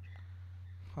ago.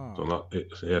 So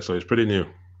Huh. so it's pretty new.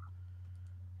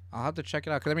 I'll have to check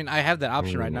it out because I mean I have that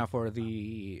option right Mm. now for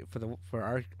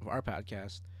our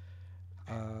podcast.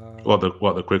 What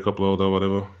Uh, the quick upload or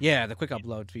whatever. yeah, the quick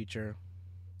upload feature.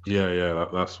 Yeah, yeah,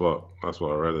 that's what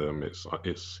I read.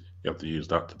 It's you have to use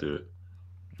that to do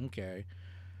Okay.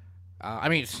 I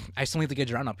mean, I still need to get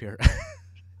Jerron up here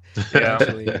Yeah.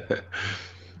 eventually. it.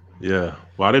 Yeah,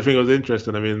 well, I didn't think it was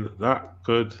interesting. I mean, that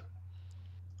could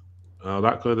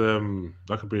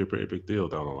be a pretty big deal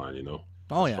down the line,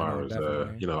 Oh as yeah, no, far as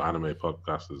definitely. anime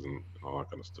podcasters and all that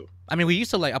kind of stuff. I mean, we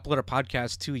used to like upload our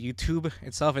podcast to YouTube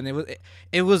itself, and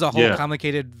it was a whole Yeah,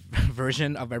 complicated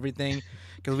version of everything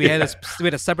because yeah. we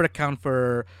had a separate account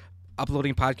for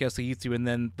uploading podcasts to YouTube, and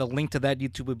then the link to that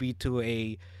YouTube would be to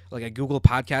a Google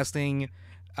podcasting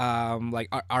like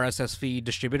RSS feed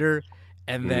distributor,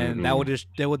 and then Hmm.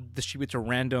 they would distribute to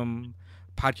random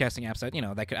podcasting apps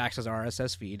that could access our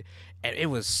RSS feed, and it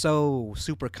was so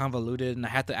super convoluted, and I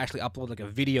had to actually upload like a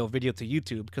video to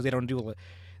YouTube because they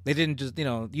didn't just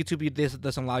YouTube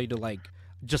doesn't allow you to like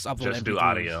just upload Just do MP3s.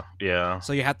 audio. Yeah.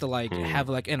 So you have to like Hmm. have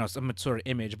like some sort of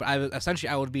image, but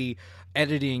I would be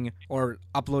editing or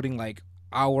uploading like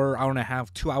hour and a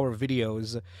half 2 hour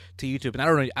videos to YouTube, and I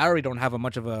already don't have a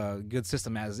much of a good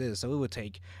system as is, so it would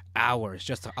take hours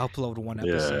just to upload one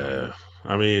episode. Yeah,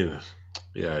 I mean,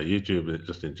 yeah, YouTube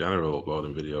just in general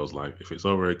uploading videos. Like, if it's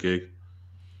over a gig,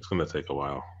 it's gonna take a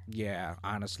while, Yeah,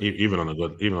 honestly. even on a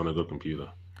good computer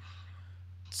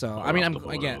So I or mean, laptop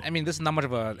or again, whatever. I mean, this is not much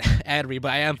of a ad read,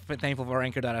 but I am thankful for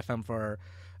Anchor.fm for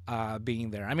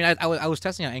being there. I mean, I was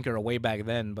testing out Anchor way back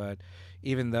then, but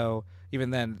even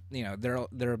then, you know,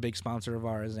 they're a big sponsor of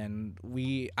ours, and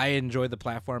I enjoy the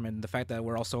platform and the fact that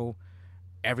we're also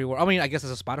everywhere. I mean, I guess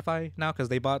it's a Spotify now because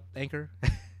they bought Anchor.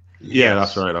 Yeah,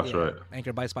 that's right. That's Yeah, right.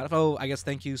 Anchor by Spotify. Oh, I guess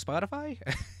thank you Spotify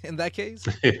in that case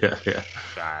Yeah.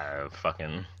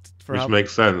 Fucking. for Which help.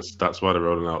 makes sense. That's why they're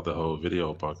rolling out the whole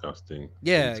video podcasting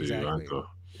Yeah, into exactly. Anchor.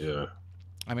 Yeah.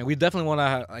 I mean, we definitely want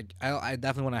to like. I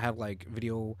definitely want to have like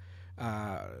video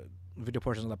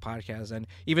portions of the podcast, and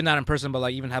even not in person, but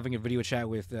like even having a video chat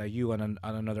with you on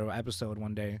another episode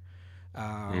one day.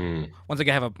 Once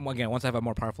I have a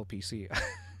more powerful PC,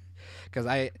 because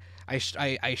I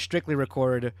strictly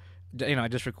record. You know, I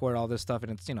just record all this stuff, and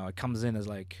it's, you know, it comes in as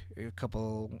like a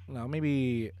couple, you know,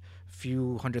 maybe a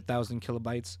few 100,000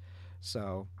 kilobytes.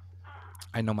 So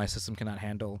I know my system cannot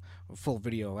handle full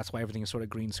video. That's why everything is sort of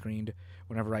green screened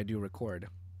whenever I do record.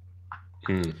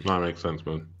 That makes sense,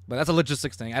 man. But that's a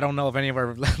logistics thing. I don't know if any of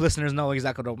our listeners know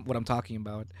exactly what I'm talking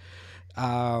about.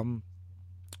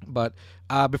 But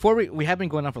before we have been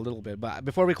going on for a little bit, but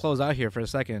before we close out here for a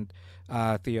second,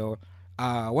 Theo,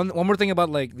 one more thing about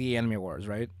like the Anime Awards,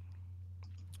 right?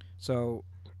 So,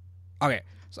 okay.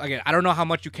 So again, I don't know how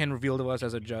much you can reveal to us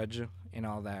as a judge and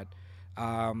all that,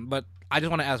 but I just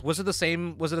want to ask: was it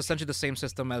essentially the same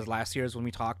system as last year's when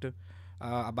we talked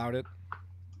about it?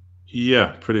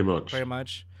 Yeah, pretty much. Pretty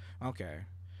much. Okay.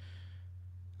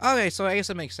 Okay, so I guess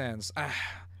it makes sense. I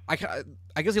guess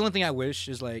the only thing I wish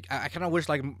is like I kind of wish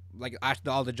like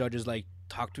actually all the judges like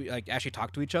actually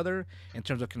talk to each other in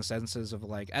terms of consensus of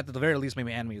like at the very least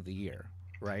maybe Anime of the Year,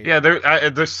 right? Yeah,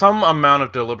 there's some amount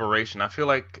of deliberation. I feel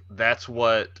like that's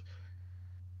what's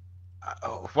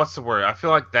the word? I feel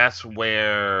like that's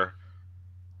where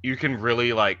you can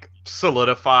really like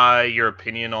solidify your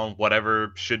opinion on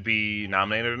whatever should be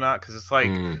nominated or not, because it's like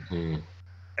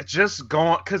it's just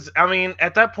going. Because I mean,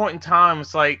 at that point in time,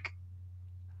 it's like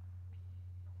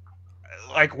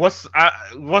what's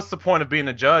the point of being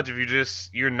a judge if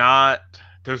you're not?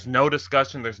 There's no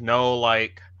discussion. There's no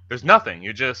like. There's nothing.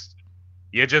 You're just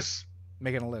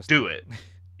Making a list. do it.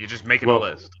 You're just making a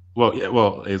list. Well, yeah,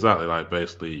 well, exactly. Like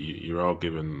basically, you're all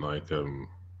given like you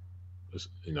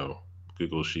know,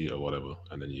 Google sheet or whatever,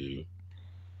 and then you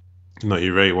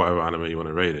rate whatever anime you want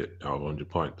to rate it out of 100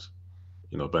 points.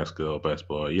 You know, best girl, best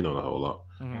boy, you know, the whole lot.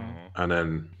 And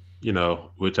then, you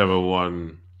know, whichever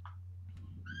one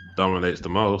dominates the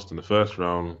most in the first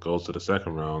round goes to the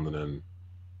second round, and then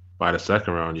by the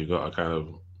second round you got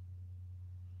to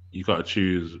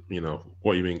choose, you know,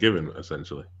 what you've been given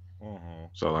essentially.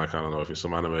 So like, I don't know, if it's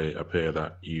some anime appear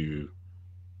that you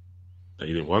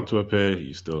didn't want to appear,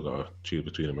 you still gotta choose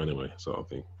between them anyway, sort of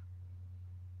thing.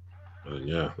 And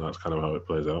yeah, that's kind of how it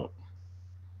plays out.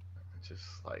 Just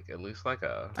like at least like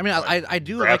a. I mean, I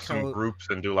do grab like some how groups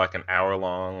and do like an hour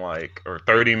long, like, or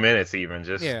 30 minutes even.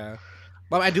 Just yeah.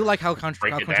 But I do like how Break it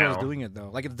Crunchyroll is down. doing it though.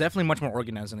 Like it's definitely much more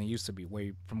organized than it used to be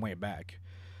way back.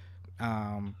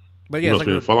 But yeah, You it's must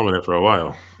been like following it for a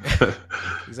while.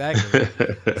 exactly.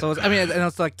 So I mean, and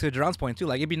it's like to Jeron's point too.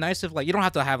 Like it'd be nice if like you don't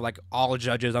have to have like all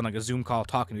judges on like a Zoom call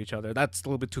talking to each other. That's a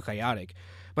little bit too chaotic.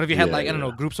 But if you had Yeah, like I don't know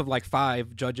yeah. groups of like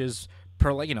 5 judges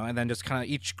per like, you know, and then just kind of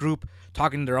each group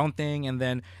talking their own thing, and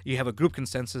then you have a group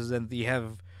consensus, and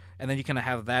then you kind of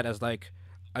have that as like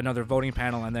another voting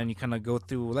panel, and then you kind of go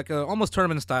through like a almost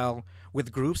tournament style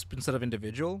with groups instead of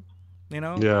individual. You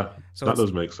know? Yeah, So that it's-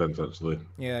 does make sense actually.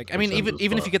 Yeah, like, I mean, even Consensus,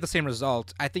 if but- you get the same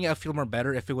result, I think I'd feel more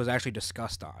better if it was actually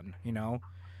discussed on, you know.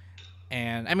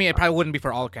 And I mean, it probably wouldn't be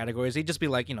for all categories. It'd just be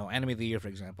like, you know, Anime of the Year, for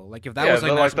example. Like if that yeah, was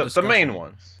like, an actual the main discussion-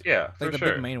 ones. Yeah, like for the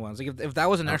sure. big main ones. Like if that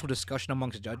was an actual discussion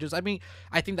amongst judges, I mean,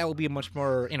 I think that would be a much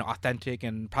more, you know, authentic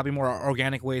and probably more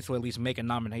organic way to at least make a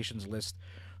nominations list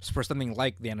for something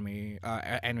like the Anime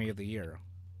of the Year.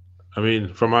 I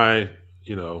mean, from my,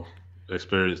 you know,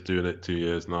 experience doing it 2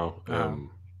 years now,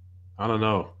 I don't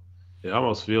know. It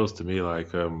almost feels to me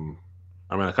like, I mean,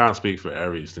 I can't speak for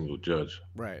every single judge,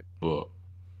 Right. but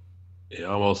it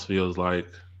almost feels like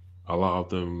a lot of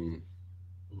them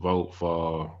vote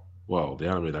for, well, the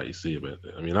anime that you see a bit.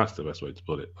 I mean, that's the best way to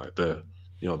put it. Like the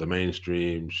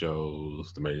mainstream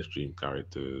shows, the mainstream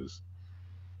characters.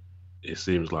 It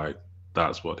seems like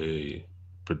that's what they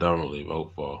predominantly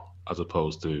vote for, as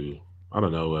opposed to, I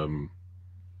don't know,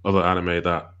 other anime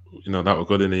that, you know, that were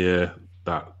good in the year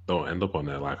that don't end up on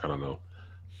there. Like, I don't know,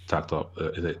 Tacked Up.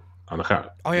 Is it? And I can't.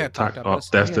 Oh yeah, Tacked Up, that's-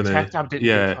 Destiny. Tacked Up didn't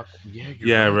Yeah. get fucking- yeah, you're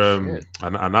Yeah, right, shit.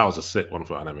 and that was a sick one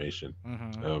for animation.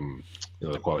 hmm You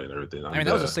know, the quality and everything. I mean,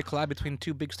 that was a sick collab between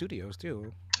 2 big studios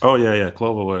too. Oh yeah,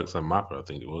 Cloverworks and Mappa, I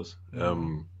think it was.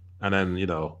 Mhm. And then, you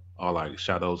know, or like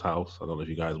Shadow's House. I don't know if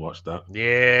you guys watched that.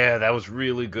 Yeah, that was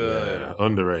really good. Yeah,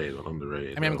 underrated,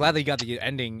 underrated. I mean, I'm glad that you got the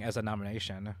ending as a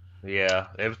nomination. Yeah,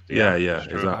 yeah, it's true.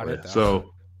 exactly. About it,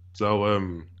 though.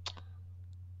 So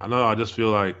I know. I just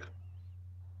feel like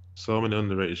so many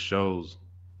underrated shows.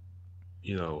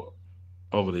 You know,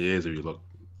 over the years, if you look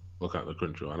at the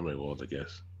Crunchyroll anime world, I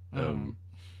guess, Mhm.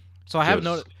 So I have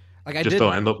just like I just did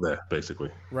don't end up there,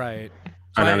 basically. right.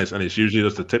 So And it's usually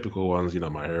just the typical ones. You know,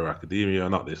 My Hero Academia.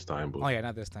 Not this time, oh but yeah,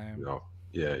 not this time. you know,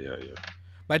 yeah.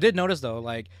 But I did notice though,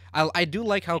 like I do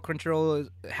like how Crunchyroll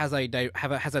has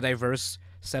has a diverse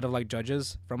set of like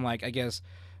judges from like I guess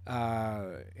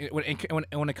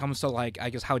when it comes to like I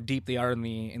guess how deep they are in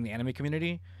the anime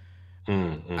community.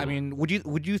 I mean, would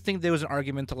you think there was an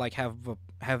argument to like have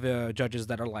judges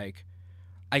that are like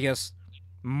I guess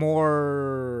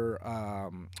more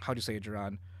how do you say it,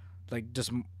 Jerron? Like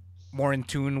just more in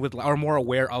tune with or more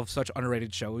aware of such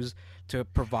underrated shows to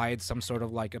provide some sort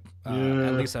of like at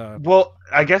least a Well,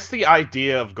 I guess the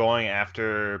idea of going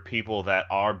after people that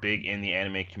are big in the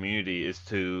anime community is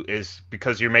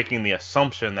because you're making the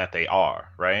assumption that they are,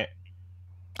 right?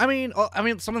 I mean,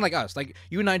 something like us, like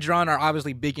you and I, John, are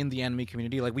obviously big in the anime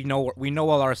community. Like we know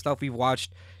all our stuff. We've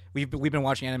watched, we've been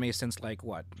watching anime since like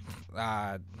what,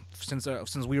 since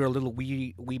we were little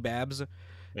wee babs.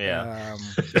 Yeah.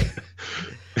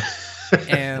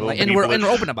 And like, and we're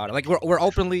open about it. Like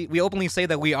we openly say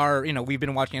that we are, we've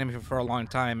been watching anime for a long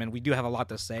time, and we do have a lot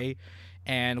to say,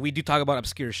 and we do talk about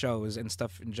obscure shows and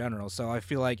stuff in general. So I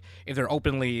feel like if they're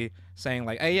openly saying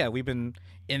like, hey, yeah, we've been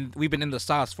in the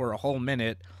sauce for a whole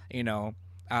minute,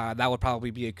 that would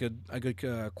probably be a good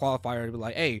qualifier to be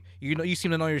like, hey, you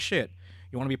seem to know your shit.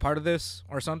 You want to be part of this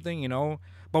or something,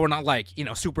 But we're not like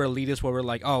super elitist where we're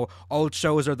like, oh, old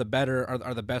shows are the better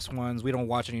are the best ones. We don't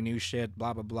watch any new shit.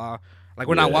 Blah blah blah. Like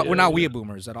we're not weeaboo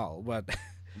boomers at all. But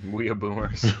weeaboo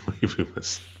boomers.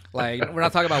 Like we're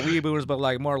not talking about weeaboo boomers, but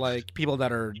like more like people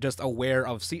that are just aware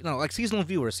of like seasonal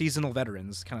viewers, seasonal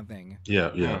veterans, kind of thing.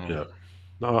 Yeah.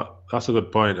 No, that's a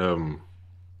good point.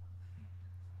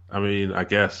 I mean, I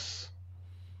guess,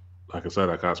 like I said,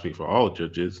 I can't speak for all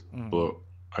judges, but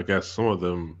I guess some of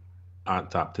them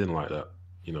aren't tapped in like that.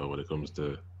 When it comes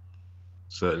to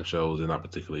certain shows in that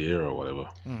particular year or whatever.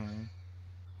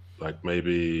 Like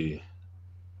maybe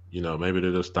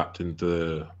they're just tapped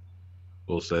into,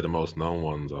 we'll say, the most known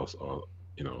ones, or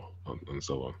and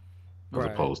so on, as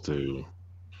opposed to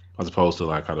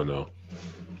like, I don't know,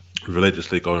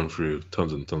 religiously going through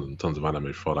tons and tons and tons of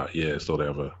anime for that year, so they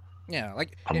have a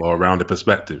more rounded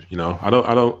perspective. I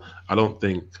don't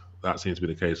think that seems to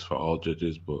be the case for all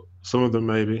judges, but some of them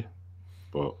maybe.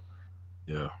 But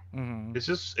yeah,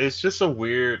 it's just a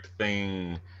weird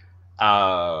thing.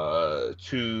 To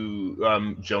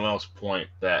Joel's point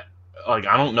that like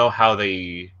I don't know how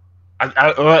they.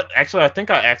 Actually, I think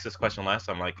I asked this question last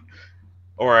time, like,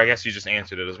 or I guess you just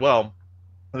answered it as well.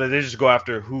 That they just go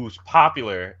after who's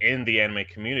popular in the anime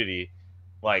community.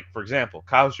 Like, for example,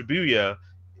 Kyle Shibuya,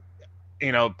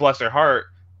 bless her heart,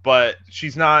 but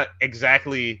she's not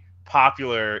exactly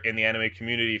popular in the anime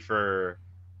community for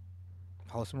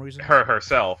wholesome reasons.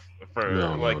 Herself for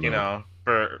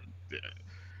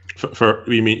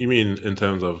you mean in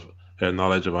terms of her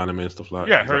knowledge of anime and stuff like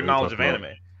that? Yeah, her knowledge of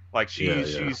anime. Like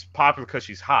she's popular because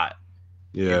she's hot.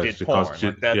 Yeah, she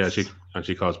cosplays,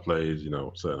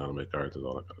 certain anime characters,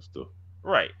 all that kind of stuff.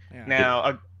 Right. Yeah.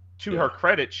 Now, to her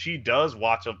credit, she does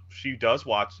watch a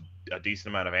decent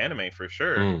amount of anime for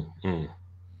sure.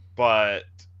 But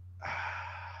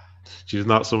she's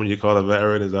not someone you call a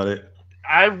veteran, is that it?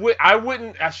 I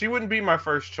wouldn't. She wouldn't be my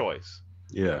first choice.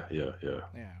 Yeah. I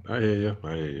hear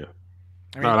you.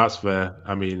 No, that's fair.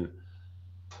 I mean,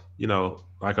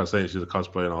 like I was saying, she's a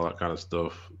cosplayer and all that kind of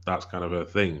stuff. That's kind of her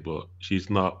thing, but she's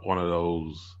not one of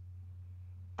those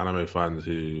anime fans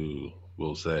who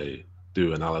will say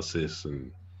do analysis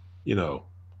and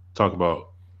talk about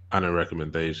anime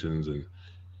recommendations and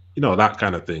that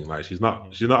kind of thing. Like she's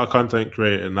not a content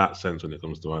creator in that sense when it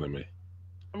comes to anime.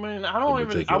 I mean,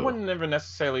 I wouldn't ever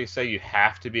necessarily say you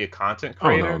have to be a content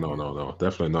creator. Oh, no,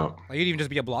 definitely not. Like you'd even just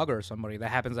be a blogger or somebody that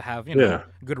happens to have,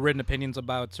 good written opinions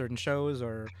about certain shows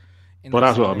or. But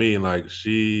that's what I mean. Like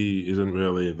she isn't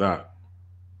really that,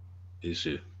 is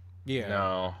she? Yeah.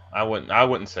 No, I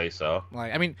wouldn't say so.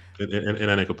 Like I mean, in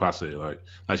any capacity, like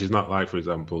she's not like, for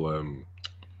example,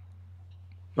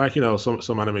 like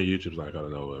some anime YouTubers, like I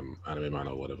don't know, Anime Man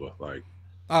or whatever, like.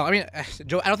 Oh, I mean,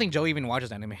 Joe. I don't think Joe even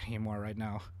watches anime anymore right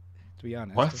now, to be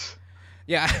honest. What?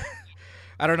 Yeah,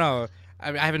 I don't know.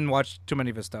 I haven't watched too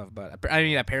many of his stuff, but I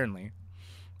mean, apparently.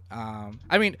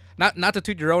 I mean, not to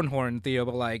toot your own horn, Theo,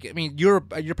 but like, I mean, you're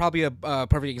probably a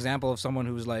perfect example of someone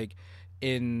who's like,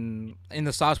 in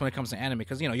the sauce when it comes to anime,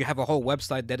 because you have a whole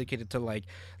website dedicated to like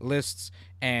lists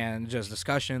and just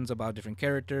discussions about different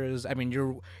characters. I mean,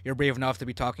 you're brave enough to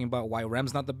be talking about why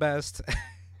Rem's not the best.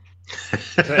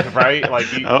 Right? Like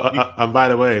and by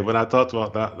the way, when I talked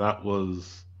about that, that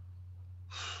was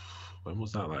when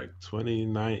was that? Like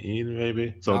 2019,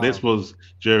 maybe. So this was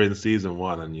during season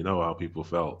 1, and you know how people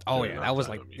felt. Oh yeah, that was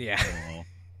like yeah.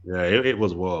 Yeah, it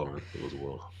was war, man. It was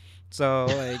war. So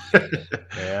like,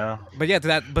 yeah. But yeah, to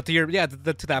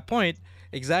that point,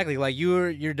 exactly. Like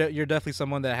you're definitely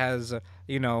someone that has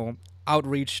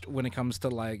outreached when it comes to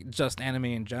like just anime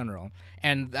in general,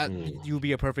 and that you'd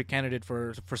be a perfect candidate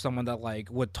for someone that like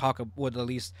would at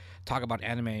least talk about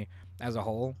anime as a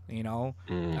whole.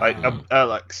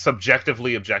 Like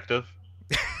subjectively objective,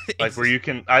 like where you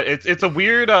can. It's a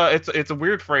weird it's a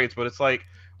weird phrase, but it's like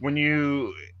when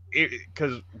you.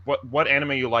 Because what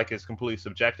anime you like is completely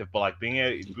subjective, but like being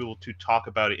able to talk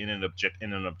about it in an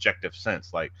objective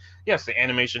sense, like yes, the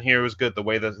animation here was good, the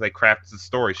way that they crafted the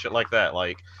story, shit like that.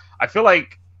 Like I feel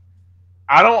like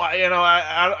I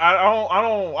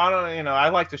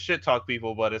like to shit talk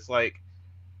people, but it's like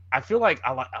I feel like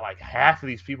I like half of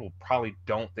these people probably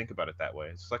don't think about it that way.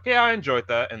 It's like yeah, I enjoyed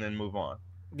that, and then move on.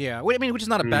 Yeah, I mean, which is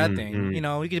not a bad thing.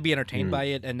 You could be entertained by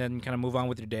it and then kind of move on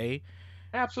with your day.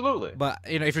 Absolutely. But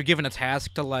if you're given a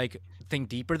task to like think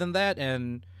deeper than that,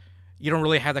 and you don't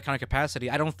really have that kind of capacity,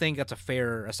 I don't think that's a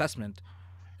fair assessment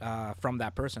from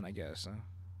that person, I guess.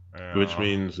 Which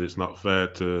means it's not fair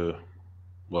to,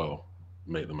 well,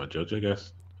 make them a judge, I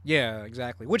guess. Yeah,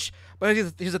 exactly. But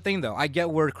here's the thing, though. I get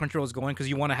where Crunchyroll is going because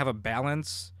you want to have a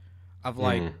balance of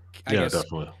like,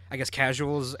 definitely. I guess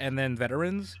casuals and then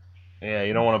veterans. Yeah,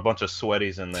 you don't want a bunch of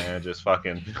sweaties in there just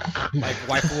fucking like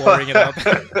wife warring it up.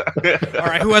 All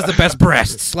right, who has the best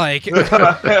breasts? Like, because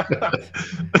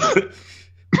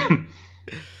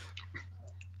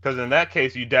in that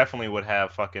case, you definitely would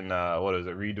have fucking what is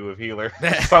it, Redo of Healer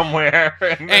somewhere.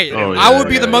 Hey, I would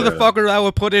be the motherfucker that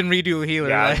would put in Redo of Healer.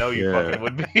 Yeah, I know you fucking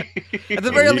would be. At the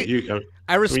very least,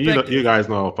 I respect. You guys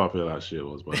know how popular that shit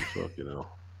was, but fuck,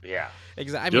 Yeah,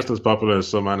 exactly. Just as popular as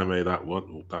some anime that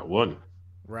won.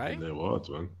 Right? In the awards,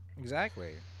 man.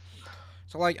 Exactly.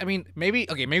 So, like, I mean, maybe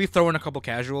throw in a couple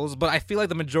casuals, but I feel like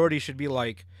the majority should be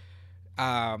like,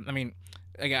 I mean,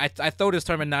 again, I throw this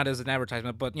term in not as an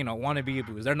advertisement, but wannabe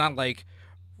abus. They're not like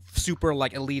super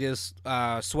like elitist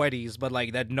sweaties, but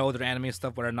like that know their anime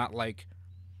stuff, but are not like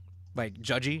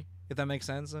judgy, if that makes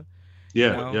sense.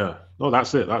 Yeah, yeah. No,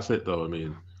 that's it. That's it, though. I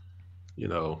mean,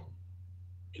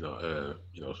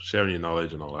 sharing your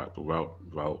knowledge and all that, but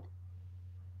without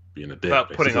being a dick, without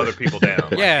putting other people down.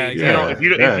 Yeah, if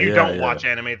you don't watch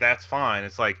anime, that's fine.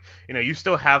 It's like you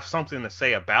still have something to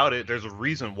say about it. There's a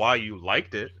reason why you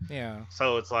liked it. Yeah.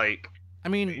 So it's like, I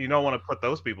mean, you don't want to put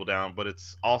those people down, but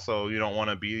it's also you don't want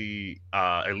to be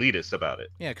elitist about it.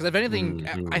 Yeah, because if anything,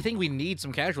 I think we need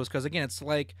some casuals. Because again, it's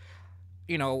like,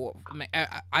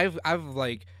 I've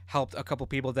like helped a couple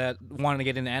people that wanted to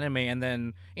get into anime, and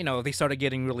then they started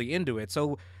getting really into it.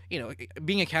 So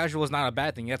being a casual is not a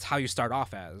bad thing. That's how you start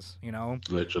off as,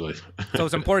 Literally. So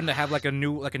it's important to have like a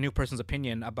new person's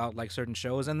opinion about like certain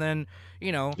shows, and then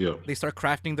they start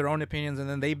crafting their own opinions, and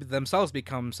then they themselves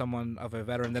become someone of a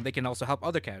veteran. Then they can also help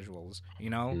other casuals.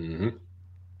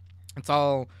 It's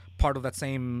all part of that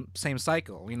same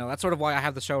cycle. That's sort of why I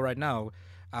have the show right now,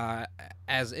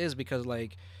 as is, because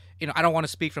like. I don't want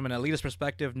to speak from an elitist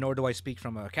perspective, nor do I speak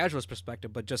from a casualist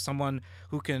perspective, but just someone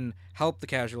who can help the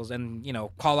casuals and,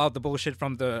 call out the bullshit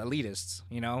from the elitists,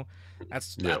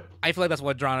 That's I feel like that's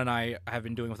what Dron and I have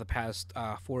been doing for the past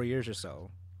 4 years or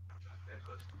so.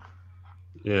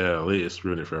 Yeah, elitists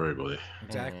ruin it for everybody.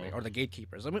 Exactly. Or the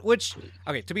gatekeepers. I mean,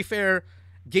 okay, to be fair,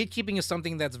 gatekeeping is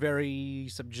something that's very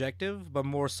subjective, but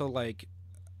more so like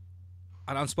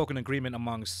an unspoken agreement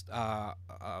amongst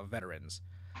veterans.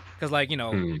 Because, like,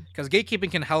 because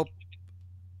gatekeeping can help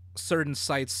certain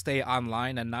sites stay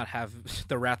online and not have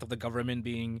the wrath of the government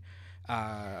being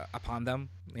upon them,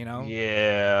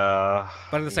 Yeah.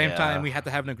 But at the same time, we have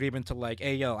to have an agreement to, like,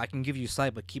 hey, yo, I can give you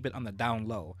site, but keep it on the down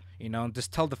low,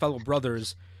 Just tell the fellow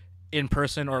brothers in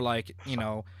person or, like,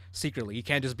 secretly. You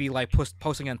can't just be, like,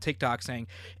 posting on TikTok saying,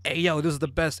 hey, yo, this is the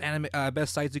best anime,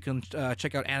 best sites you can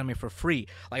check out anime for free.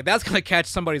 Like, that's going to catch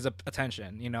somebody's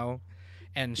attention,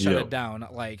 and shut it down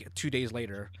like 2 days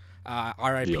later.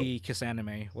 R.I.P. Kiss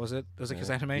Anime. Was it Kiss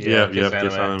Anime? Yeah,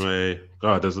 Kiss Anime.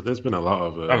 God, there's been a lot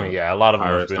of. A lot of them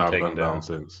have been taken down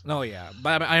since. No, yeah,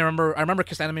 but I remember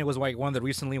Kiss Anime was like one of the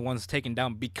recently ones taken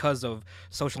down because of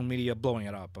social media blowing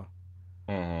it up.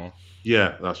 Yeah,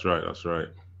 that's right.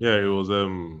 Yeah, it was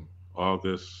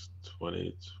August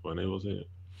 2020, was it?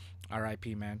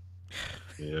 R.I.P. man.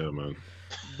 Yeah, man.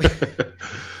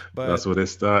 But That's where they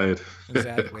started.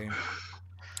 exactly.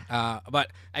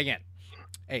 But again,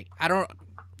 hey, I don't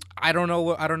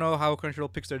know how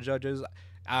Crunchyroll picks their judges.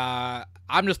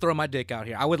 I'm just throwing my dick out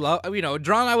here. I would love,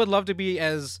 Dron, I would love to be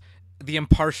as the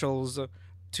impartials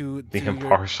to The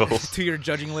impartials. to your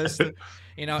judging list.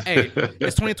 Hey,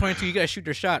 it's 2022. You gotta shoot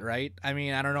your shot, right? I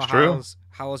mean, I don't know It's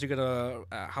how else are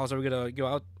we gonna go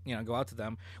out to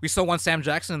them. We still want Sam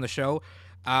Jackson in the show.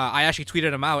 I actually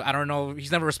tweeted him out. I don't know.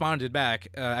 He's never responded back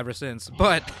ever since,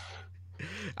 but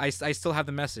I still have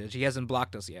the message. He hasn't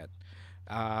blocked us yet.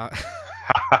 And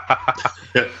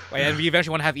we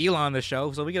eventually want to have Elon on the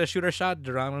show, so we gotta shoot our shot,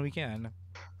 Duran, when we can.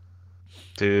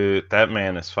 Dude, that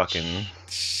man is fucking.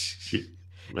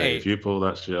 Man, if you pull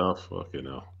that shit off, fucking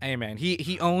hell. Hey, man,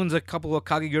 he owns a couple of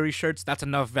Kageguri shirts. That's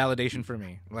enough validation for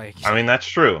me. Like, I mean, that's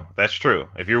true. That's true.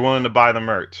 If you're willing to buy the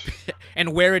merch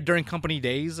and wear it during company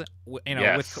days,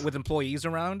 Yes. with employees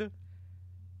around,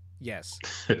 yes,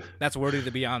 that's worthy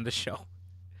to be on the show.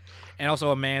 And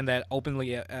also a man that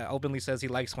openly says he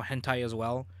likes hentai as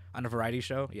well on a variety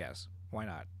show. Yes, why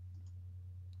not?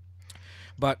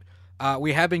 But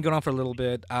we have been going on for a little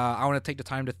bit. I want to take the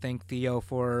time to thank Theo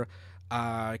for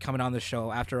coming on the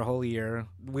show after a whole year.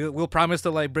 We'll promise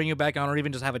to bring you back on, or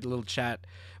even just have a little chat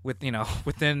with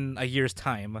within a year's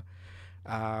time.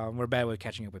 We're bad with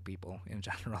catching up with people in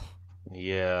general.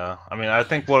 Yeah, I mean, I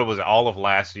think what it was all of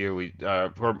last year.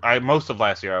 Most of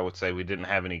last year, I would say we didn't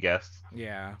have any guests.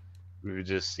 Yeah. We were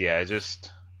just this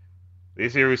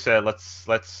year we said let's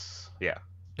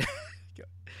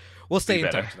We'll stay in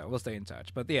better. touch though. We'll stay in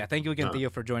touch. But yeah, thank you again, Theo,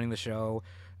 for joining the show.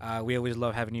 We always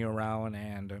love having you around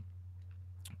and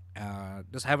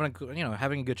just having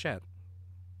a good chat.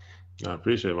 I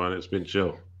appreciate it, man. It's been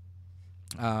chill.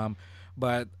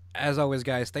 But as always,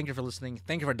 guys, thank you for listening.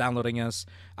 Thank you for downloading us.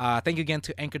 Thank you again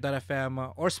to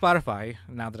Anchor.fm or Spotify,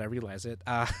 now that I realize it,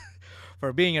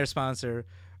 for being our sponsor,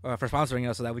 for sponsoring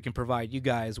us so that we can provide you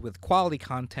guys with quality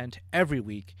content every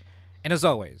week. And as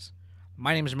always,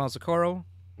 my name is Jamal Socorro.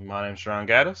 My name's Ron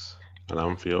Gaddis. And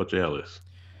I'm Theo Jealous.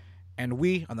 And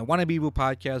we, on the Wannabe Boo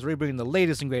podcast, we're bringing the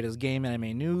latest and greatest game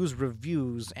anime news,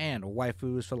 reviews, and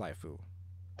waifus for Laifu.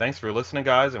 Thanks for listening,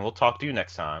 guys, and we'll talk to you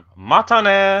next time.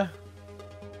 Matane!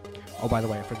 Oh, by the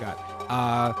way, I forgot.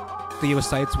 Theo's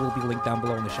sites will be linked down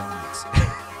below in the show notes.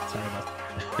 Sorry about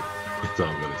that. It's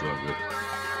all good.